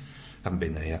 Right. Haven't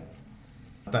been there yet.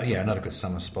 But yeah, another good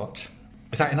summer spot.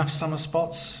 Is that enough summer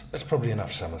spots? That's probably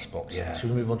enough summer spots. Yeah. Should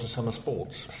we move on to summer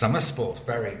sports? Summer sports,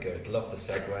 very good. Love the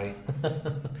segue.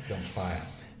 It's on fire.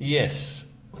 Yes.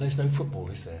 Well, there's no football,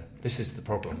 is there? This is the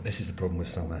problem. This is the problem with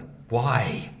summer.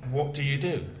 Why? What do you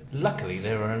do? Luckily,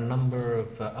 there are a number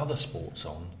of other sports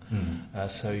on,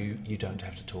 so you don't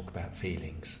have to talk about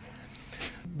feelings.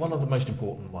 One of the most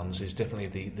important ones is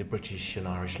definitely the British and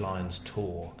Irish Lions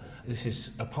Tour. This is,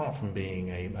 apart from being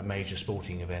a major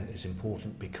sporting event, is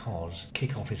important because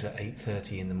kick-off is at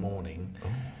 8:30 in the morning. Oh.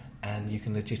 And you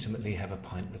can legitimately have a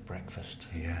pint with breakfast.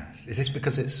 Yes. Is this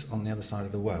because it's on the other side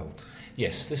of the world?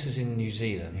 Yes, this is in New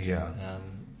Zealand. Yeah.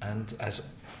 And as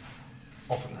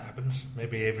often happens,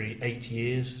 maybe every 8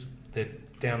 years, they're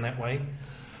down that way.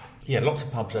 Yeah, lots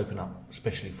of pubs open up,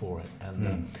 especially for it.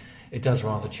 And it does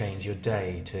rather change your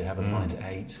day to have a pint at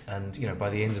 8. And, by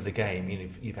the end of the game,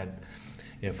 you've had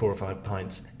 4 or 5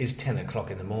 pints. It's 10 o'clock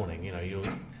in the morning, you're...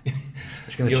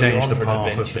 It's going to change the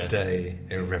path of the day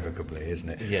irrevocably, isn't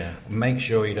it? Yeah. Make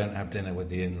sure you don't have dinner with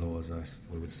the in-laws,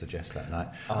 we would suggest that night.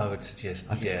 I would suggest,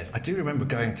 I do remember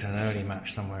going to an early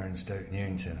match somewhere in Stoke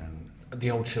Newington. And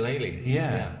the old Shillelagh.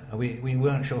 Yeah. We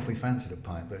weren't sure if we fancied a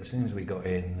pint, but as soon as we got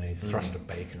in, they thrust a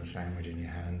bacon sandwich in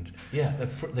your hand. Yeah,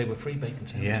 they were free bacon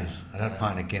sandwiches. Yeah, I had a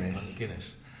pint of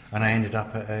Guinness. And I ended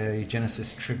up at a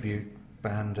Genesis tribute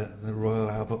band at the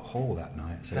Royal Albert Hall that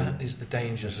night. So that is the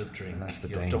dangers of drink. That's the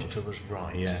Your danger. doctor was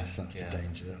right. Yes, that's the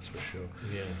danger, that's for sure.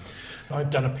 Yeah. I've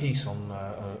done a piece on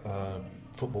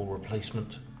football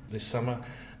replacement this summer,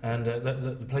 and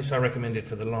the place I recommended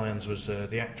for the Lions was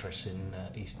the Actress in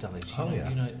East Dulwich.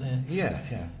 You know it there? Yeah.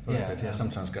 Very good. Yeah,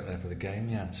 sometimes get there for the game,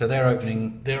 yeah. So they're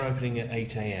opening... They're opening at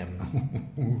 8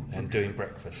 a.m. and doing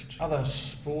breakfast. Other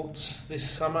sports this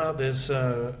summer, there's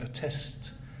a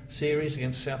test series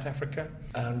against South Africa,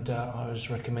 and I was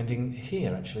recommending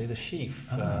here actually the Sheaf.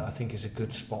 I think is a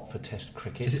good spot for Test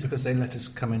cricket. Is it because they let us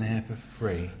come in here for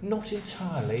free? Not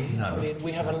entirely. No. I mean,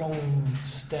 we have a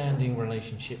long-standing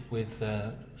relationship with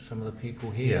some of the people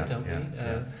here, don't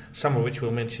we? Some of which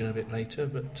we'll mention a bit later.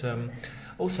 But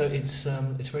also, it's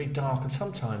very dark, and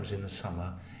sometimes in the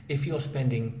summer, if you're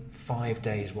spending 5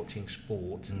 days watching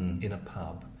sport in a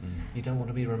pub, you don't want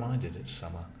to be reminded it's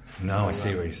summer. No, so, I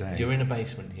see what you're saying. You're in a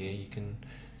basement here. You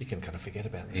can kind of forget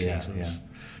about the seasons. Yeah.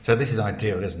 So this is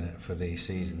ideal, isn't it, for the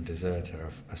seasoned deserter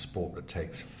of a sport that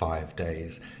takes 5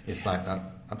 days. It's like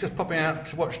I'm just popping out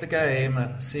to watch the game.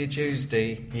 See you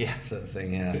Tuesday. Yeah, sort of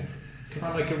thing. Yeah. Can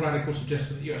I make a radical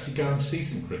suggestion that you actually go and see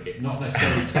some cricket, not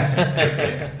necessarily test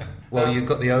cricket? Well, you've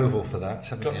got the Oval for that,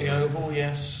 haven't you? Got the Oval,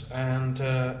 yes, and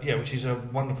which is a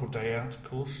wonderful day out, of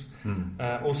course.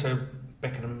 Also,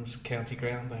 Beckenham's County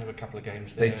Ground, they have a couple of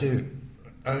games there. They do.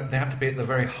 They have to be at the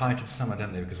very height of summer,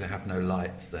 don't they? Because they have no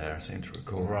lights there, I seem to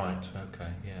recall. Right, okay,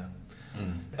 yeah.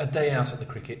 A day out at the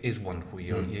cricket is wonderful.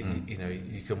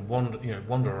 You can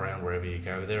wander around wherever you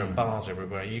go. There are bars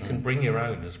everywhere. You can bring your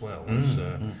own as well.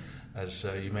 As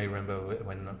you may remember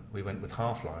when we went with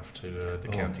Half-Life to the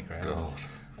County Ground. God.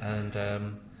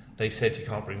 And they said you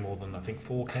can't bring more than, I think,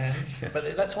 4 cans. Yes.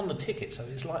 But that's on the ticket, so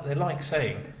it's like they're like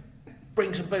saying,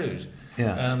 bring some booze.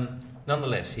 Yeah.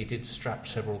 Nonetheless, he did strap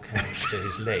several cans to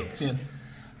his legs,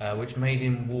 which made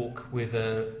him walk with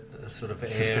a sort of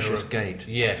suspicious gait.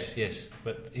 Yes,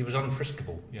 but he was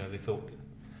unfriskable. They thought,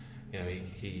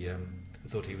 he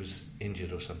thought he was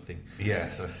injured or something.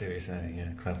 Yes, I see what you're saying.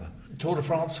 Yeah, clever. Tour de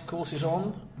France, of course, is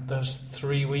on. There's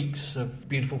 3 weeks of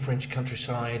beautiful French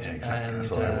countryside. Yeah, exactly. And,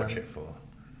 that's what I watch it for.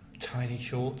 Tiny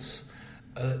shorts.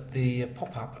 The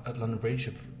pop-up at London Bridge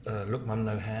of Look Mum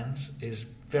No Hands is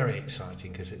very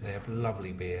exciting because they have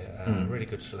lovely beer, really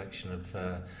good selection of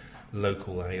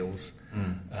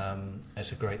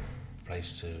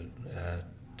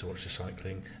to watch the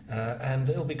cycling, and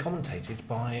it'll be commentated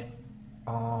by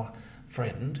our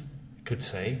friend, could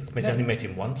say, we've only met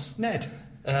him once. Ned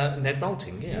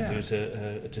Boulting, who's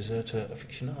a deserter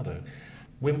aficionado.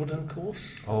 Wimbledon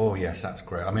course? Oh, yes, that's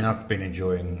great. I mean, I've been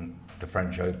enjoying the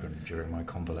French Open during my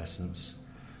convalescence.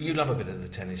 You love a bit of the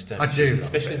tennis, don't you? I do.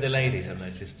 Especially the ladies, I've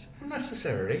noticed. Not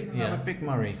necessarily. Yeah. I'm a big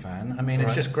Murray fan. I mean,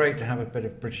 it's just great to have a bit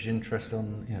of British interest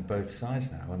on both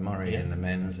sides now. And Murray in the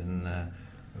men's and,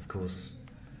 of course,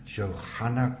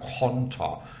 Johanna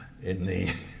Konta in the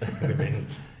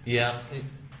women's. Yeah.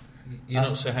 You're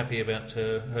not so happy about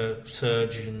her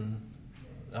surge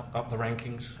up the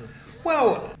rankings?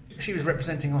 Well, she was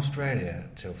representing Australia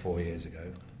till 4 years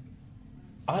ago.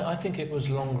 I think it was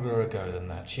longer ago than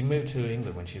that. She moved to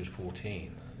England when she was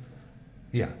 14.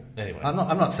 Yeah. Anyway. I'm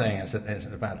not saying it's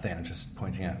a bad thing. I'm just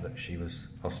pointing out that she was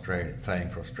playing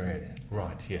for Australia.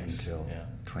 Right, yes. Until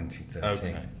 2013.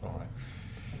 Okay, all right.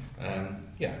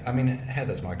 I mean,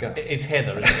 Heather's my girl. It's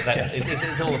Heather, isn't it?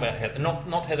 It's all about Heather.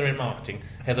 Not Heather in marketing,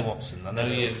 Heather Watson. I know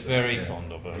you're very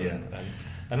fond of her,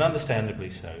 and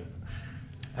understandably so.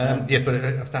 But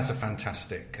that's a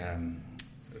fantastic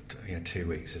 2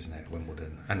 weeks, isn't it?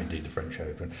 Wimbledon, and indeed the French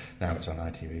Open. Now it's on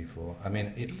ITV4. I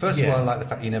mean, first of all, I like the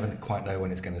fact you never quite know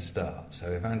when it's going to start. So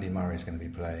if Andy Murray's going to be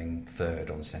playing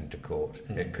third on centre court,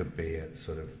 it could be at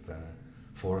sort of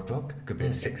 4 o'clock, could be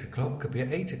at 6 o'clock, could be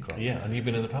at 8 o'clock. Yeah, and you've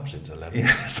been in the pub since 11.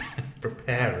 Yes,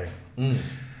 preparing. And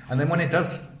then when it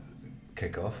does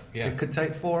kick off, it could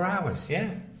take 4 hours. Yeah.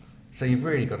 So you've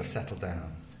really got to settle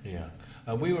down. Yeah.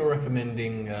 We were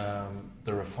recommending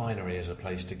the Refinery as a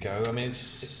place to go. I mean,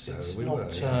 it's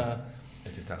not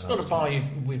a bar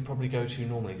we'd probably go to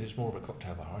normally, because it's more of a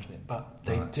cocktail bar, isn't it? But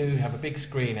they do have a big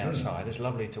screen outside. It's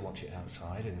lovely to watch it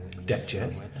outside. In Deck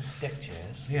chairs. Deck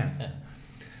chairs. Yeah.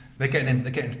 They're getting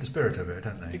into the spirit of it,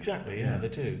 don't they? Exactly, yeah, they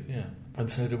do, yeah.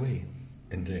 And so do we.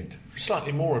 Indeed.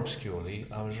 Slightly more obscurely,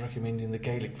 I was recommending the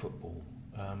Gaelic football.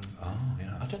 I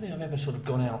don't think I've ever sort of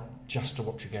gone out just to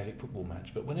watch a Gaelic football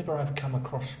match, but whenever I've come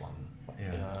across one,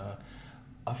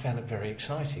 I found it very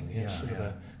exciting. It's sort of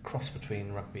a cross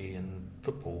between rugby and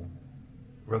football.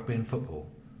 Rugby and football?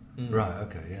 Right,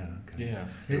 okay, okay. Yeah.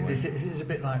 It's a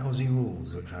bit like Aussie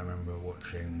Rules, which I remember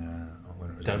watching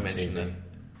when it was Don't on mention TV. them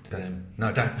to them.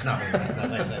 No, don't. No,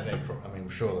 I'm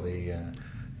sure the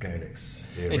Gaelic's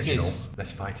the original. It is.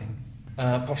 Less fighting?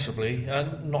 Possibly.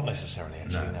 Not necessarily,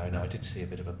 actually, no. I did see a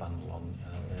bit of a bundle on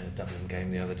a Dublin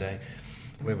game the other day.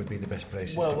 Where would be the best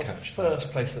places to catch the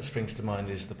first place that springs to mind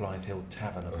is the Blythe Hill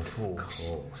Tavern, of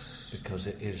course. Because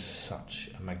it is such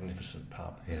a magnificent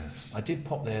pub. Yes. I did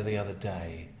pop there the other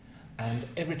day, and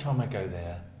every time I go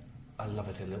there, I love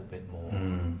it a little bit more.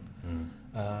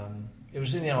 It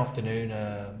was in the afternoon.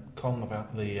 Con,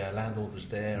 about the landlord, was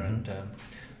there, and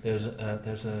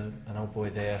there's an old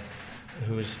boy there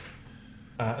who was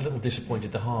a little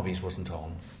disappointed the Harveys wasn't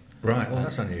on. Right, well,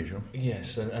 that's unusual.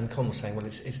 Yes, and Con was saying, well,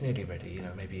 it's nearly ready,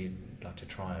 maybe you'd like to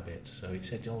try a bit. So he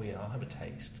said, oh, yeah, I'll have a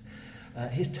taste.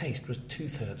 His taste was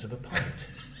 2/3 of a pint.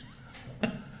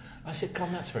 I said,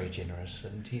 Con, that's very generous.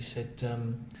 And he said,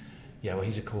 well,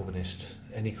 he's a Corbynist.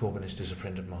 Any Corbynist is a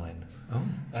friend of mine. Oh.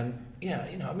 And,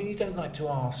 you don't like to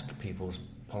ask people's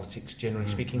politics, generally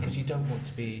speaking, because you don't want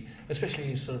to be,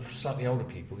 especially sort of slightly older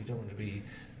people, you don't want to be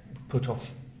put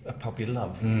off a pub you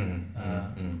love.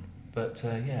 But,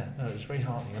 it was very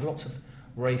heartening. And lots of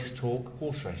race talk.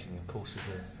 Horse racing, of course, is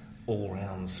an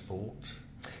all-round sport.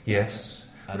 Yes.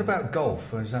 What about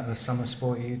golf? Is that a summer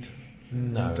sport you'd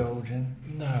indulge in?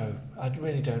 No, I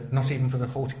really don't. Not even for the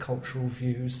horticultural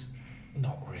views?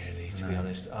 Not really, to be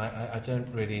honest. I don't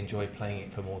really enjoy playing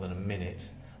it for more than a minute,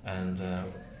 and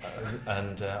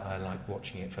I like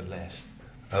watching it for less.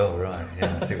 Oh, right,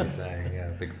 yeah, I see what you're saying.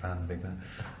 Yeah, big fan.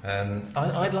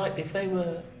 I'd like, if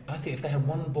they had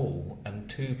one ball and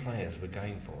 2 players were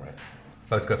going for it.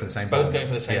 Both go for the same ball? Both going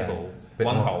for the same ball,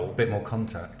 hole. Bit more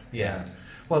contact. Yeah.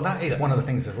 Well, that is one of the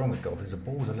things that's wrong with golf, is the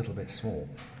ball's a little bit small.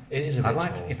 It is a bit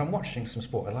small. If I'm watching some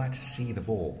sport, I like to see the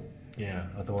ball. Yeah.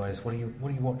 Otherwise, what are you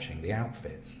watching? The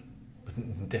outfits?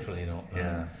 Definitely not.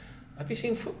 Yeah. Have you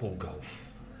seen football golf?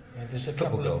 There's a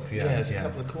football couple golf, of, there's a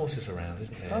couple of courses around,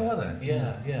 isn't there? Oh, are there?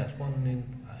 Yeah. It's one in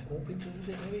Orpington, is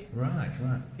it, maybe? Right.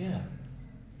 Yeah.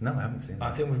 No, I haven't seen that.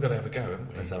 I think we've got to have a go, haven't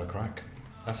we? Let's have a crack.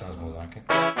 That sounds more like it.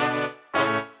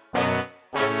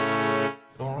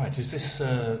 All right, is this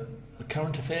the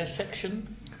current affairs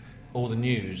section or the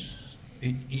news?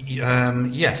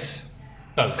 Yes.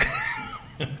 Both.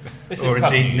 Or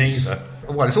indeed neither.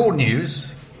 Well, it's all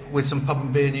news with some pub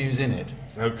and beer news in it.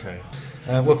 Okay.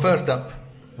 Well, first up,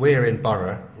 we're in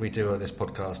Borough. We do this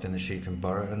podcast in the Sheaf in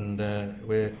Borough, and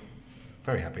we're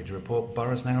very happy to report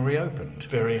Borough's now reopened.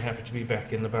 Very happy to be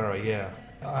back in the Borough. Yeah,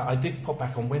 I did pop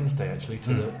back on Wednesday actually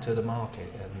to the market,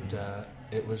 and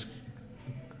it was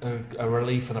a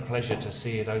relief and a pleasure to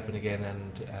see it open again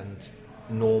and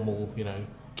normal,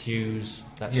 queues,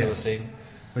 that sort of thing.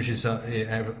 Which is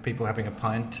people having a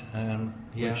pint,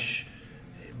 which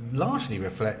largely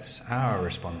reflects our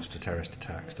response to terrorist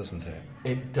attacks, doesn't it?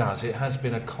 It does. It has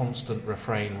been a constant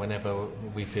refrain whenever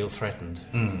we feel threatened.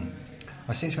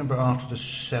 I seem to remember after the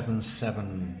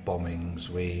 7/7 bombings,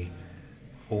 we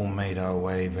all made our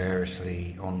way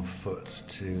variously on foot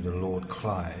to the Lord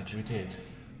Clyde. We did.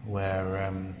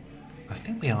 Where I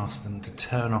think we asked them to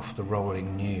turn off the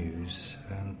rolling news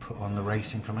and put on the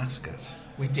racing from Ascot.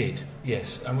 We did,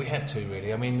 yes, and we had to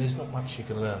really. I mean, there's not much you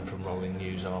can learn from rolling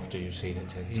news after you've seen it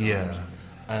 10 times. Yeah.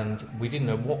 And we didn't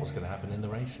know what was going to happen in the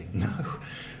racing.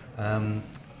 No.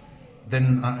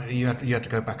 Then you had to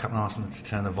go back up and ask them to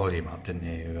turn the volume up, didn't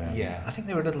you? Yeah. I think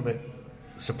they were a little bit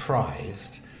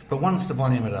surprised, but once the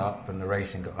volume had up and the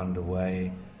racing got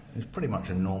underway, it was pretty much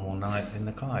a normal night in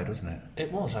the Clyde, wasn't it?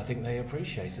 It was. I think they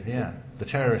appreciated it. Yeah. The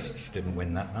terrorists didn't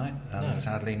win that night, and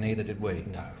sadly neither did we.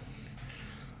 No.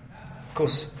 Of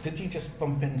course, did you just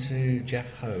bump into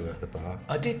Jeff Ho at the bar?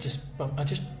 I did I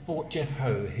just bought Jeff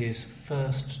Ho his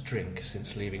first drink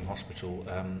since leaving hospital.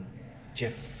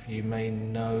 Jeff, you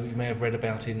may have read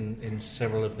about in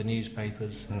several of the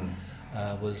newspapers,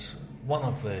 was one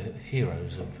of the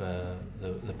heroes of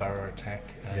the Borough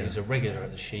attack. He's a regular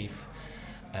at the Sheaf,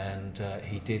 and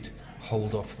he did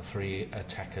hold off the three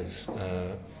attackers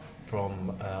for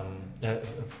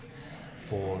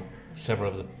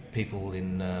several of the people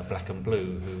in black and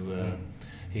blue who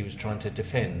he was trying to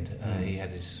defend. He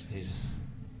had his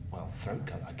throat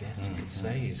cut, I guess you could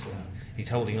say. He's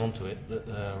holding on to it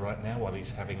right now while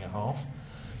he's having a half.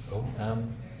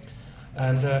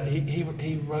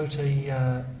 He wrote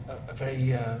a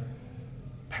very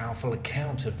powerful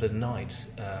account of the night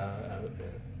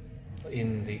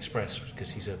in the Express,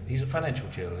 because he's a financial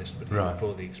journalist, but he worked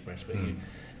for the Express. But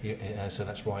so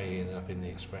that's why he ended up in the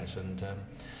Express. And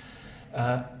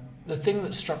the thing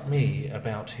that struck me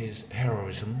about his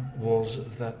heroism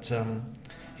was that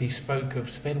he spoke of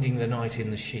spending the night in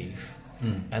the Sheaf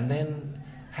and then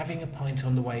having a pint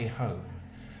on the way home.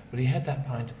 But he had that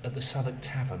pint at the Southwark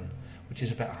Tavern, which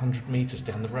is about 100 metres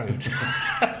down the road.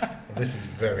 Well, this is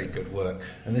very good work.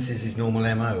 And this is his normal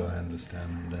MO, I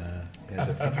understand.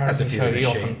 Apparently so, he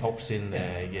often pops in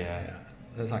there, yeah.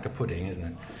 There's like a pudding, isn't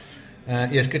it?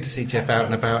 It's good to see Jeff out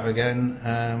and about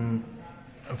again.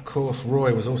 Of course,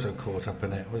 Roy was also caught up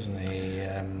in it, wasn't he?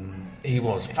 He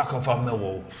was. Fuck off on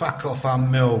Millwall. Fuck off on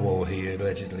Millwall, he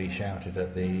allegedly shouted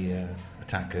at the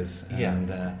attackers. Yeah.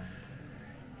 And,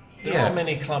 there aren't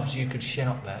many clubs you could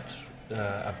shout that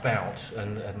about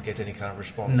and get any kind of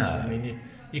response. No. I mean,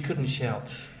 you couldn't shout,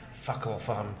 fuck off,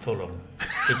 I'm Fulham,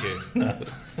 could you? No.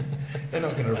 They're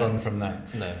not going to run from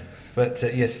that. No. But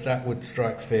yes, that would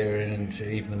strike fear into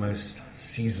even the most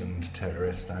seasoned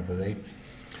terrorist, I believe.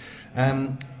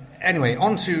 Anyway,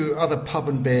 on to other pub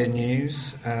and beer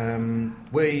news.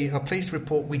 We are pleased to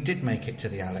report we did make it to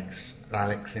the Alex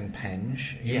in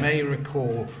Penge. You may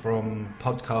recall from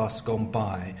podcasts gone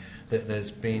by that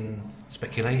there's been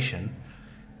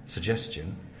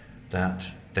suggestion that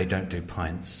they don't do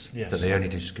pints, that they only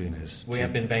do schooners. We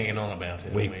have been banging on about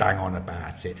it. We bang on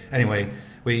about it. Anyway,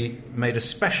 we made a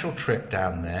special trip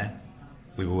down there.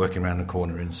 We were working around the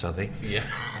corner in Southey. Yeah.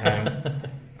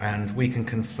 And we can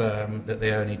confirm that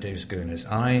they only do schooners.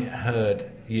 I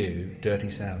heard you,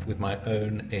 Dirty South, with my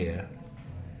own ear,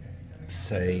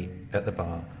 say at the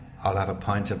bar, I'll have a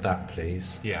pint of that,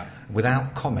 please. Yeah.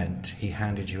 Without comment, he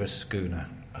handed you a schooner.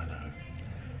 I know.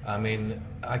 I mean,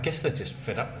 I guess they're just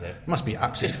fed up with it. Must be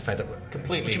absolutely fed up with it.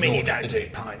 Completely. What do you mean you don't do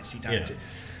pints? You don't do...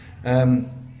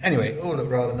 Anyway, it all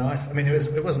looked rather nice. I mean,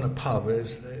 it wasn't a pub.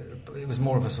 It was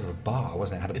more of a sort of bar,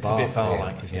 wasn't it? It had a bar. It's a bit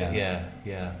bar-like, isn't it?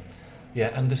 Yeah.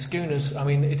 Yeah, and the schooners, I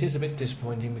mean, it is a bit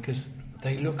disappointing because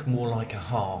they look more like a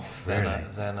half than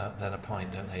a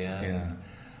pint, don't they?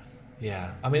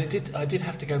 Yeah. I mean, I did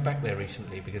have to go back there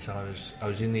recently because I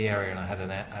was in the area and I had an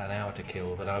hour to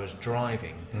kill, but I was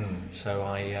driving, so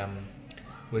I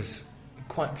was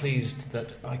quite pleased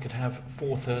that I could have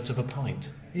 4/3 of a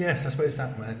pint. Yes, I suppose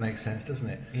that makes sense, doesn't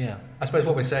it? Yeah. I suppose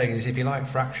what we're saying is if you like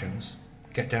fractions,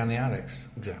 get down the Alex.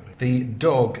 Exactly. The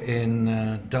Dog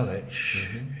in Dulwich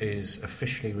is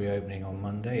officially reopening on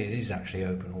Monday. It is actually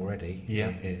open already.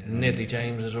 Yeah. Nedley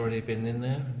James has already been in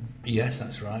there. Yes,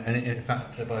 that's right. And in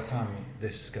fact, by the time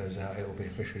this goes out, it will be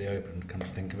officially open, come to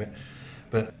think of it.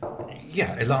 But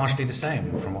yeah, it's largely the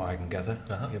same from what I can gather.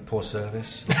 Your poor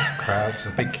service, lots of crowds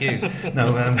and big queues.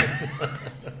 No,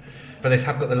 But they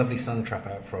have got the lovely sun trap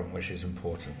out front, which is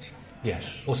important.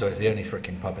 Yes. Also, it's the only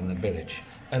frickin' pub in the village.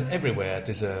 And everywhere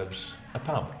deserves a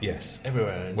pub. Yes.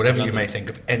 Everywhere. in Whatever you London. may think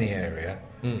of any area,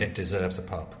 it deserves a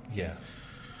pub. Yeah.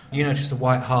 You notice the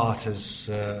White Hart is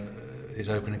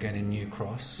open again in New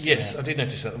Cross? Yes, I did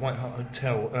notice that, the White Hart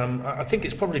Hotel. I think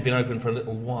it's probably been open for a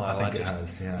little while. I think it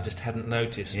has, yeah. I just hadn't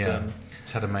noticed. Yeah.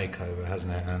 It's had a makeover,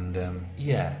 hasn't it? And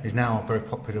Yeah. is now very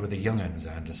popular with the young uns,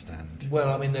 I understand.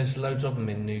 Well, I mean, there's loads of them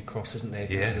in New Cross, isn't there?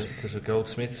 Yes. Because of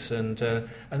Goldsmiths, and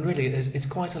really, it's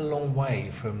quite a long way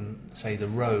from, say, the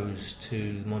Rose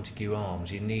to Montague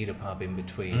Arms. You need a pub in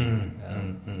between.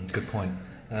 Good point.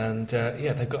 And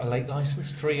they've got a late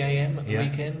licence, 3 a.m. at the Yeah.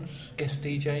 weekends, guest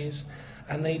DJs.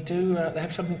 And they do. They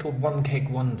have something called One Keg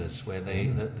Wonders, where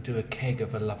they do a keg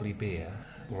of a lovely beer.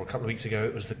 Or a couple of weeks ago,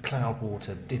 it was the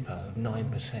Cloudwater Dipper of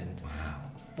 9%. Wow.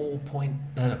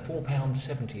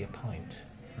 £4.70 a pint,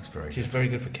 That's very which good. is very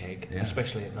good for keg, Yeah.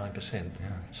 especially at 9%. Yeah.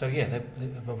 So they've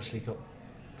obviously got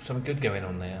something good going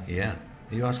on there. Yeah.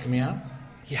 Are you asking me out?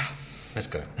 Yeah. Let's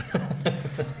go.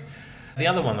 The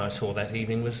other one I saw that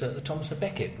evening was the Thomas a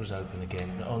Becket was open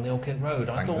again on the Old Kent Road.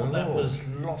 I Thank thought the that Lord. was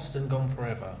lost and gone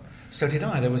forever. So did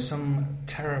I. There was some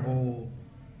terrible...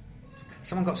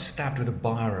 Someone got stabbed with a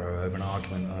biro over an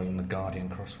argument over the Guardian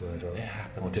crossword. Or, It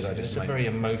happens. Or did I just it's a make... very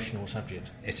emotional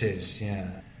subject. It is, yeah.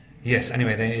 Yes,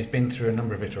 anyway, it's been through a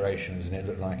number of iterations and it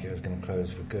looked like it was going to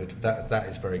close for good. That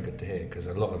is very good to hear, because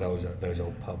a lot of those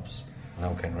old pubs on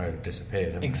Old Kent Road have disappeared,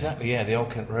 haven't Exactly, yeah. The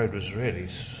Old Kent Road was really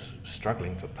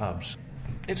struggling for pubs.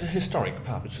 It's a historic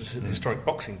pub. It's a historic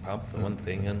boxing pub, for one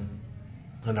thing,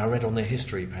 and I read on their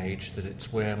history page that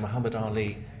it's where Muhammad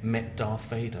Ali met Darth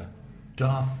Vader. they?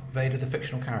 Darth Vader, the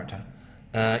fictional character?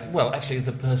 Well, actually,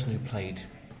 the person who played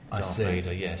I Darth see.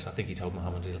 Vader, yes. I think he told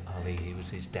Muhammad Ali he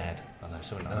was his dad. I don't know,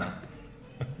 something like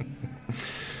that.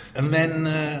 And then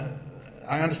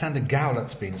I understand the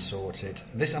Gowlet's been sorted.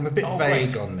 I'm a bit Oh,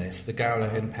 vague great. on this. The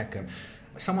Gowlet in Peckham.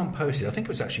 Someone posted, I think it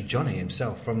was actually Johnny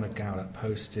himself from the Gowlet,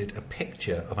 posted a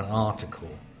picture of an article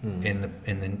in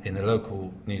the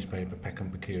local newspaper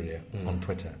Peckham Peculiar on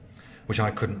Twitter, which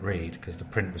I couldn't read because the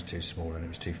print was too small and it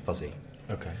was too fuzzy.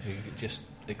 Okay, you could just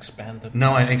expand the...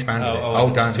 No, I expanded it.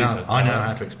 Oh, Don't it's too know. fuzzy. I know Oh.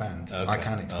 how to expand. I Okay.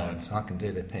 can expand. Oh. So I can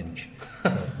do the pinch,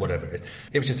 whatever it is.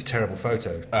 It was just a terrible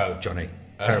photo, Oh. Johnny.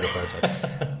 Terrible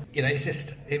photo.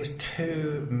 It was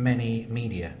too many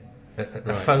media. A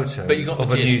Right. photo But you got the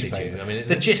of a gist, did newspaper. you? I mean,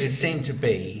 the gist it's- seemed to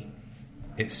be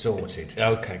it's sorted.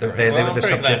 Okay, They, great. they Well, were I'm the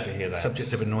very glad subject, to hear that.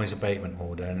 subject of a noise abatement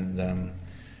order, and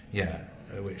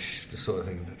which the sort of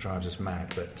thing that drives us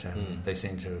mad. But they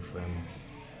seem to have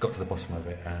got to the bottom of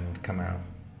it and come out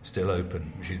still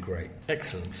open, which is great.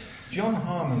 Excellent. John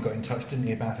Harmon got in touch, didn't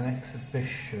he, about an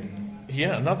exhibition?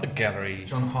 Yeah, another gallery.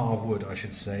 John Harwood, I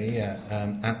should say,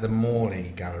 at the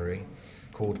Morley Gallery,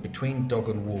 called Between Dog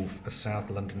and Wolf, A South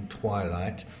London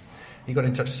Twilight. He got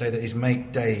in touch to say that his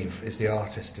mate Dave is the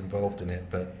artist involved in it,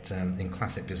 but in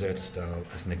classic deserter style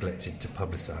has neglected to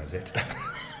publicise it.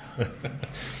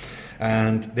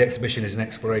 And the exhibition is an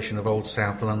exploration of old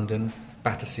South London,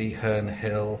 Battersea, Herne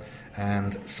Hill,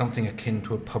 and something akin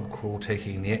to a pub crawl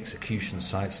taking the execution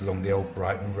sites along the old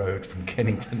Brighton Road from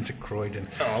Kennington to Croydon.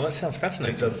 Oh, that sounds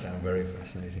fascinating. It does sound very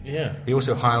fascinating. Yeah. He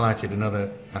also highlighted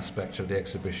another aspect of the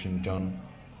exhibition, John,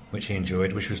 which he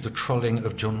enjoyed, which was the trolling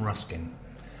of John Ruskin.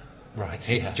 Right.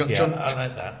 Yeah. Yeah. John- I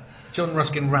like that. John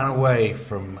Ruskin ran away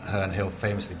from Herne Hill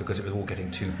famously because it was all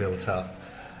getting too built up.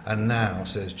 And now,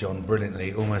 says John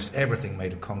brilliantly, almost everything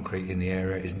made of concrete in the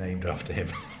area is named after him.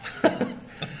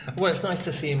 Well, it's nice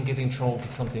to see him getting trolled for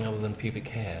something other than pubic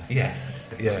hair. Yes,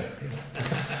 yeah.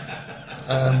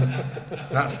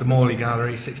 That's the Morley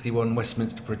Gallery, 61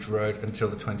 Westminster Bridge Road, until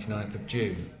the 29th of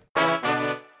June.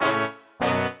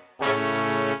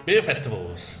 Beer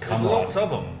festivals. There's Come on. lots of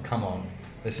them. Come on,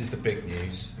 this is the big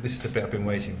news. This is the bit I've been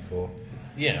waiting for.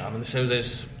 Yeah, I mean, so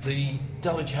there's the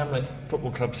Dulwich Hamlet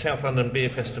Football Club South London Beer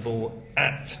Festival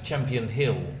at Champion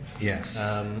Hill Yes.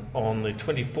 on the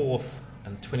 24th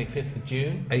and 25th of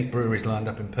June. 8 breweries lined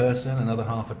up in person, another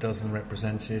half a dozen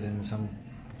represented in some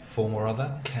form or other.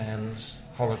 Cans,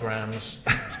 holograms,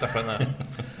 stuff like that.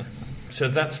 So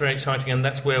that's very exciting, and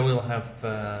that's where we'll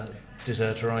have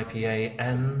Deserter IPA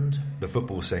and The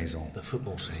football saison. the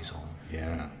football saison.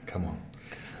 Yeah, come on.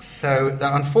 So,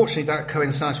 unfortunately, that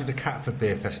coincides with the Catford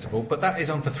Beer Festival, but that is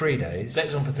on for 3 days.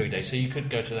 That's on for 3 days, so you could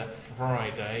go to that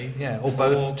Friday. Yeah, or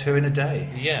both, 2 in a day.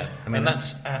 Yeah, I mean, and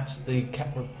that's at the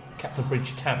Catford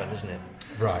Bridge Tavern, isn't it?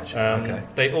 Right, okay.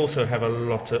 They also have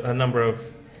a number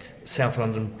of South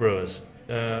London brewers.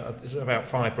 There's about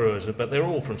 5 brewers, but they're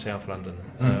all from South London,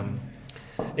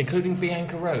 including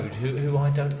Bianca Road, who I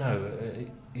don't know.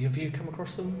 Have you come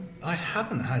across them? I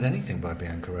haven't had anything by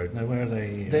Bianca Road. No, where are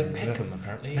they? They're Peckham,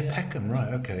 apparently. They're Peckham,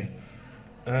 right, okay.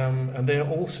 And they're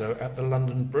also at the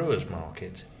London Brewers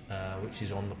Market, which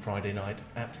is on the Friday night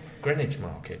at Greenwich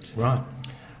Market. Right.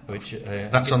 Which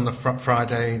That's on the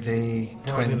Friday the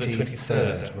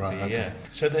 23rd. Right, okay. Yeah.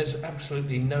 So there's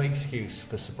absolutely no excuse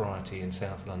for sobriety in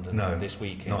South London this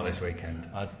weekend. Not this weekend.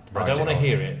 I don't want to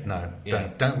hear it. No, Yeah.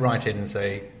 don't write in and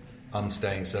say, I'm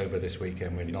staying sober this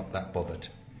weekend. We're not that bothered.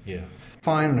 Yeah.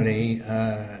 Finally,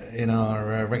 in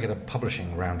our regular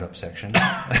publishing roundup section,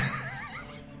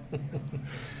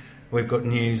 we've got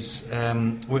news.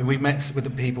 We met with the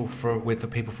people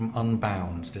from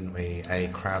Unbound, didn't we? A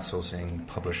crowdsourcing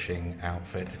publishing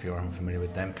outfit, if you're unfamiliar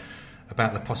with them,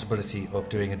 about the possibility of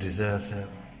doing a deserter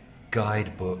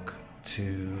guidebook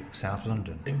to South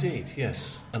London. Indeed,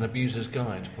 yes. An abuser's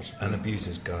guide, possibly. An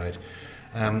abuser's guide.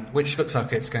 Which looks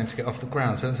like it's going to get off the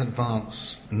ground. So let's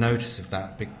advance notice of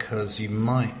that, because you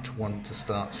might want to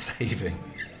start saving.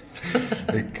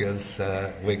 Because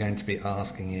we're going to be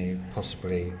asking you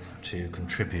possibly to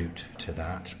contribute to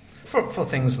that for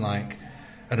things like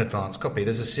an advance copy.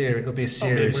 There'll be a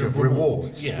series of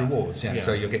rewards. Yeah.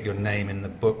 So you'll get your name in the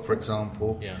book, for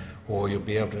example, Yeah. or you'll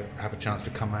be able to have a chance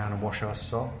to come around and wash our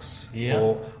socks. Yeah.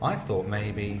 Or I thought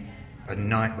maybe a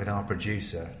night with our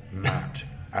producer Matt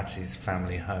at his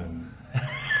family home.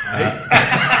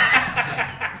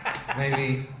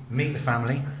 Maybe meet the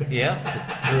family. Yeah.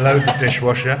 Load the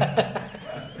dishwasher.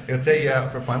 He'll take you out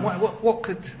for a pint. What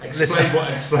could Explain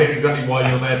exactly why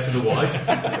you're there to the wife.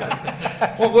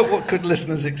 what could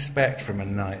listeners expect from a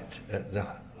night at the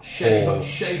Shea The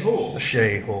Hall.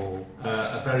 Shea Hall.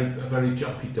 A very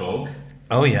jumpy dog.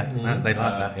 Oh yeah, they like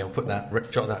that. He'll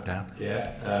jot that down.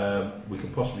 Yeah. We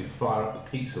could possibly fire up the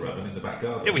pizza oven in the back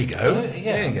garden. There we go.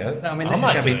 Yeah. There you go. I mean,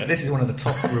 I this is one of the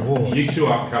top rewards. You two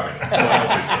aren't coming, quite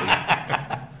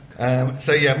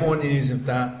obviously. More news of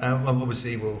that.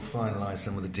 Obviously, we'll finalise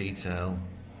some of the detail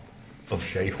of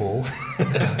Shea Hall.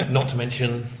 Not to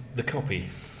mention the copy.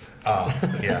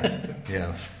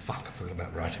 Yeah. Fuck, I forgot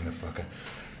about writing the fucker.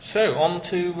 So, on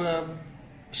to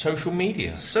social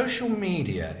media. Social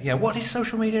media. Yeah, what is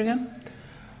social media again?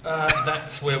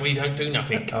 That's where we don't do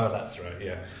nothing. Oh, that's right,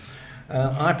 yeah.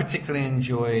 I particularly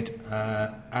enjoyed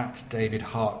at David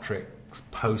Hartrick's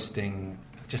posting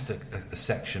just a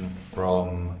section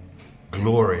from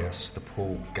Glorious, the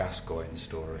Paul Gascoigne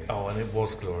story. Oh, and it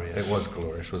was glorious. It was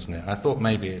glorious, wasn't it? I thought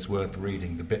maybe it's worth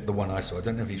reading the one I saw. I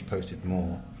don't know if he's posted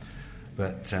more,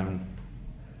 but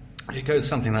it goes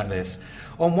something like this.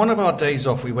 On one of our days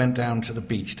off, we went down to the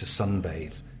beach to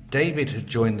sunbathe. David had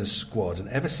joined the squad, and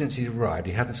ever since he'd arrived,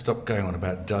 he hadn't stopped going on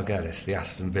about Doug Ellis, the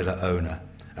Aston Villa owner,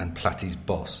 and Platty's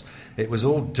boss. It was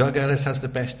all, Doug Ellis has the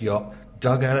best yacht,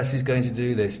 Doug Ellis is going to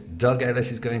do this, Doug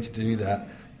Ellis is going to do that,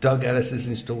 Doug Ellis has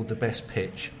installed the best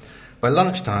pitch. By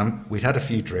lunchtime, we'd had a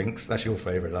few drinks. That's your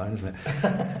favourite line, isn't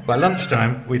it? By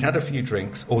lunchtime, we'd had a few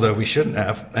drinks, although we shouldn't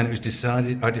have, and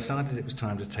I decided it was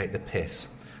time to take the piss.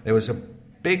 There was a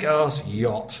big-ass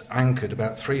yacht anchored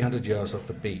about 300 yards off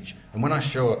the beach, and when I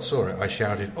saw it, I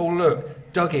shouted, "Oh,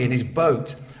 look, Dougie in his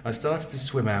boat!" I started to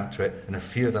swim out to it, and a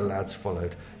few of the lads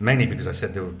followed, mainly because I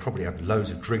said they would probably have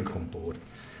loads of drink on board.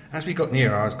 As we got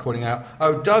nearer, I was calling out,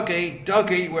 "Oh,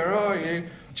 Dougie, where are you?"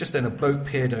 Just then a bloke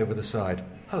peered over the side.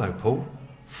 "Hello, Paul."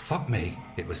 Fuck me,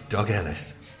 it was Doug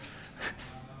Ellis.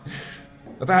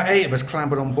 About 8 of us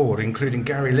clambered on board, including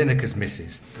Gary Lineker's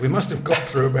missus. We must have got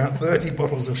through about 30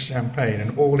 bottles of champagne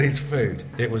and all his food.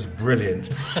 It was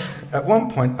brilliant. At one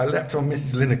point, I leapt on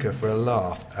Mrs. Lineker for a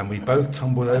laugh, and we both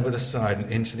tumbled over the side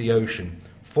and into the ocean.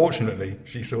 Fortunately,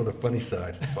 she saw the funny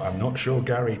side, but I'm not sure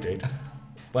Gary did.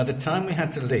 By the time we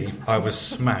had to leave, I was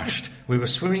smashed. We were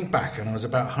swimming back, and I was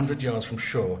about 100 yards from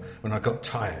shore when I got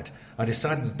tired. I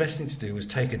decided the best thing to do was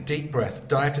take a deep breath,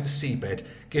 dive to the seabed,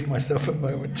 give myself a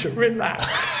moment to relax,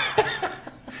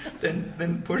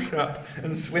 then push up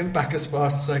and swim back as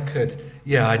fast as I could.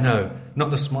 Yeah, I know, not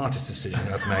the smartest decision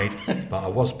I've made, but I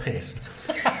was pissed.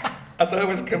 As I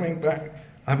was coming back,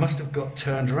 I must have got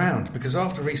turned around, because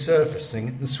after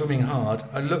resurfacing and swimming hard,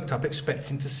 I looked up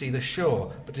expecting to see the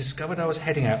shore, but discovered I was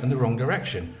heading out in the wrong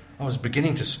direction. I was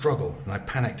beginning to struggle, and I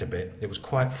panicked a bit. It was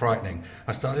quite frightening.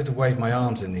 I started to wave my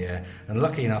arms in the air, and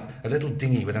lucky enough, a little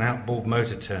dinghy with an outboard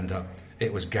motor turned up.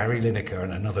 It was Gary Lineker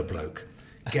and another bloke.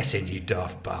 "Get in, you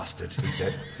daft bastard," he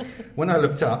said. When I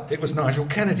looked up, it was Nigel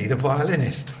Kennedy, the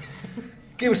violinist.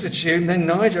 "Give us a tune then,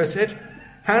 Nigel," I said.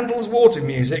 "Handel's water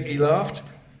music," he laughed.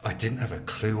 I didn't have a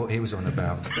clue what he was on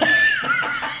about.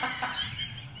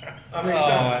 I mean,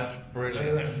 that's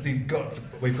brilliant. We've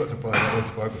got to buy that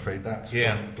autobiography. That's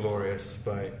Yeah. from Glorious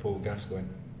by Paul Gascoigne.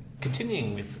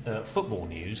 Continuing with football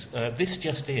news, this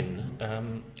just in.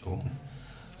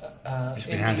 Just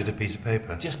been handed a piece of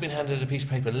paper. Just been handed a piece of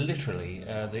paper, literally.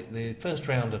 The first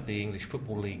round of the English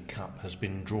Football League Cup has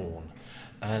been drawn,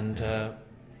 and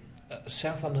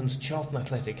South London's Charlton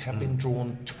Athletic have been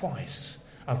drawn twice.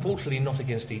 Unfortunately, not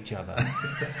against each other.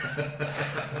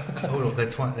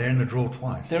 They're in the draw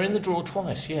twice. They're in the draw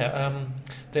twice, yeah.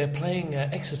 They're playing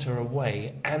Exeter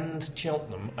away and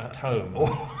Cheltenham at home.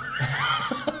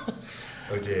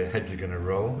 Oh dear, heads are going to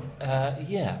roll.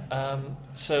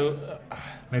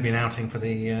 Maybe an outing for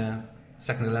the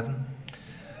second 11?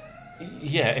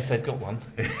 Yeah, if they've got one.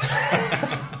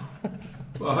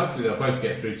 Well, hopefully they'll both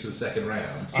get through to the second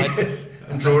round. Yes,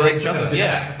 and draw each other.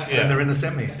 Yeah. And they're in the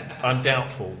semis. I'm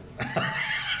doubtful.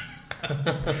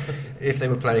 If they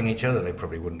were playing each other, they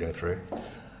probably wouldn't go through.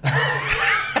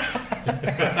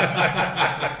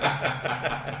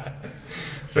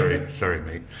 Sorry,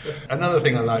 mate. Another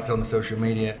thing I liked on social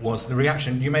media was the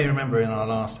reaction. You may remember in our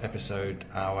last episode,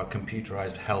 our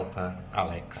computerised helper,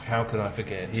 Alex. How could I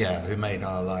forget? Yeah, who made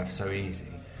our life so easy.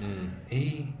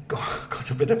 He got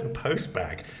a bit of a post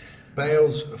bag.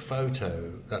 Bale's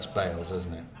photo, that's Bale's,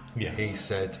 isn't it? Yeah. He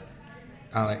said,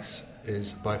 Alex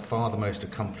is by far the most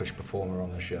accomplished performer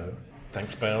on the show.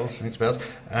 Thanks, Bales. Thanks, Bales.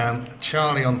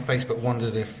 Charlie on Facebook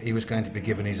wondered if he was going to be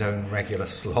given his own regular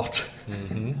slot.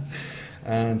 Mm-hmm.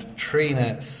 And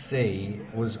Trina C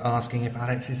was asking if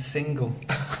Alex is single.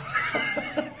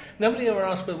 Nobody ever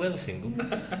asked whether we're single.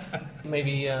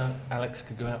 Maybe Alex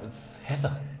could go out with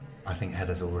Heather. I think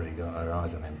Heather's already got her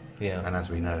eyes on him. Yeah. And as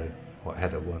we know, what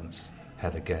Heather wants,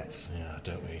 Heather gets. Yeah,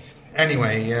 don't we?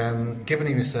 Anyway, given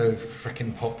he was so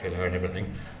frickin' popular and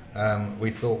everything, we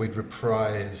thought we'd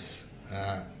reprise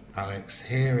Alex.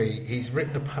 Here he's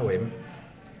written a poem.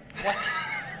 What?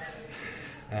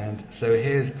 And so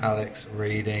here's Alex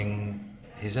reading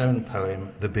his own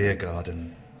poem, The Beer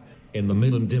Garden. In the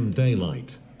mid and dim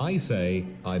daylight, I say,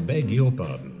 I beg your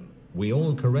pardon. We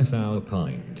all caress our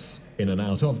pints in an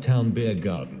out-of-town beer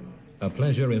garden, a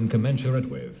pleasure incommensurate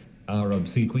with our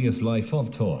obsequious life of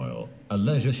toil, a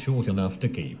leisure short enough to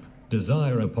keep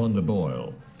desire upon the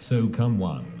boil. So come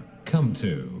one, come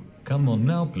two, come on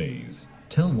now please,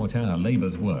 tell what our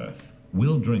labour's worth.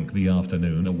 We'll drink the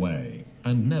afternoon away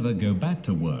and never go back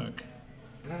to work.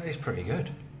 That is pretty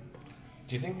good.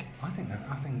 Do you think? I think.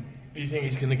 You think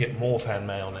he's going to get more fan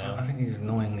mail now? I think he's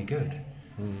annoyingly good.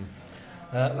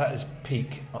 That is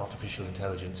peak artificial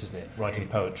intelligence, isn't it? Writing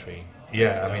poetry.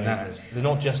 Yeah, I mean that is. They're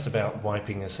not just about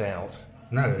wiping us out.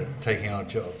 No, taking our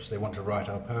jobs. They want to write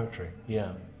our poetry.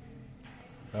 Yeah.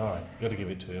 All right, got to give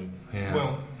it to him. Yeah.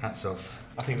 Well, hats off.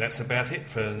 I think that's about it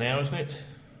for now, isn't it?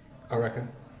 I reckon.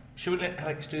 Should we let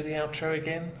Alex do the outro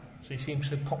again? So he seems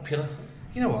so popular.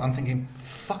 You know what? I'm thinking,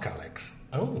 fuck Alex.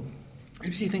 Oh. Who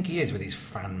does he think he is with his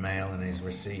fan mail and his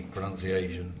received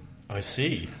pronunciation? I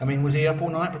see. I mean, was he up all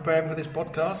night preparing for this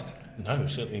podcast? No,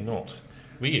 certainly not.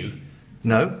 Were you?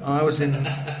 No, I was in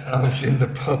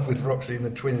the pub with Roxy and the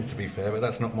twins, to be fair, but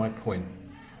that's not my point.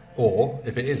 Or,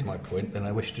 if it is my point, then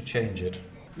I wish to change it.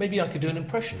 Maybe I could do an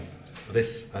impression.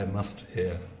 This I must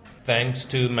hear. Thanks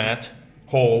to Matt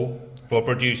Hall for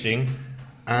producing.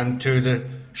 And to the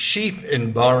Sheaf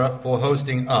in Borough for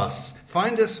hosting us.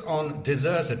 Find us on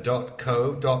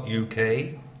deserter.co.uk.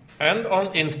 And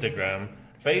on Instagram,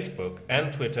 Facebook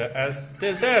and Twitter as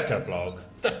Deserterblog.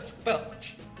 That's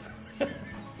Dutch.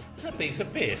 It's a piece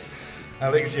of piss.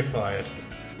 Alex, you're fired.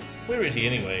 Where is he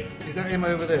anyway? Is that him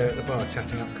over there at the bar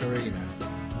chatting up Karina?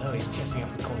 No, he's chatting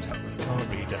up the contactless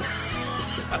card reader.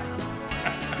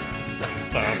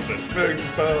 Smooth bastard. Smooth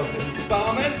bastard.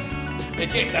 Barman?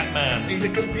 Eject that man. He's a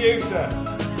computer.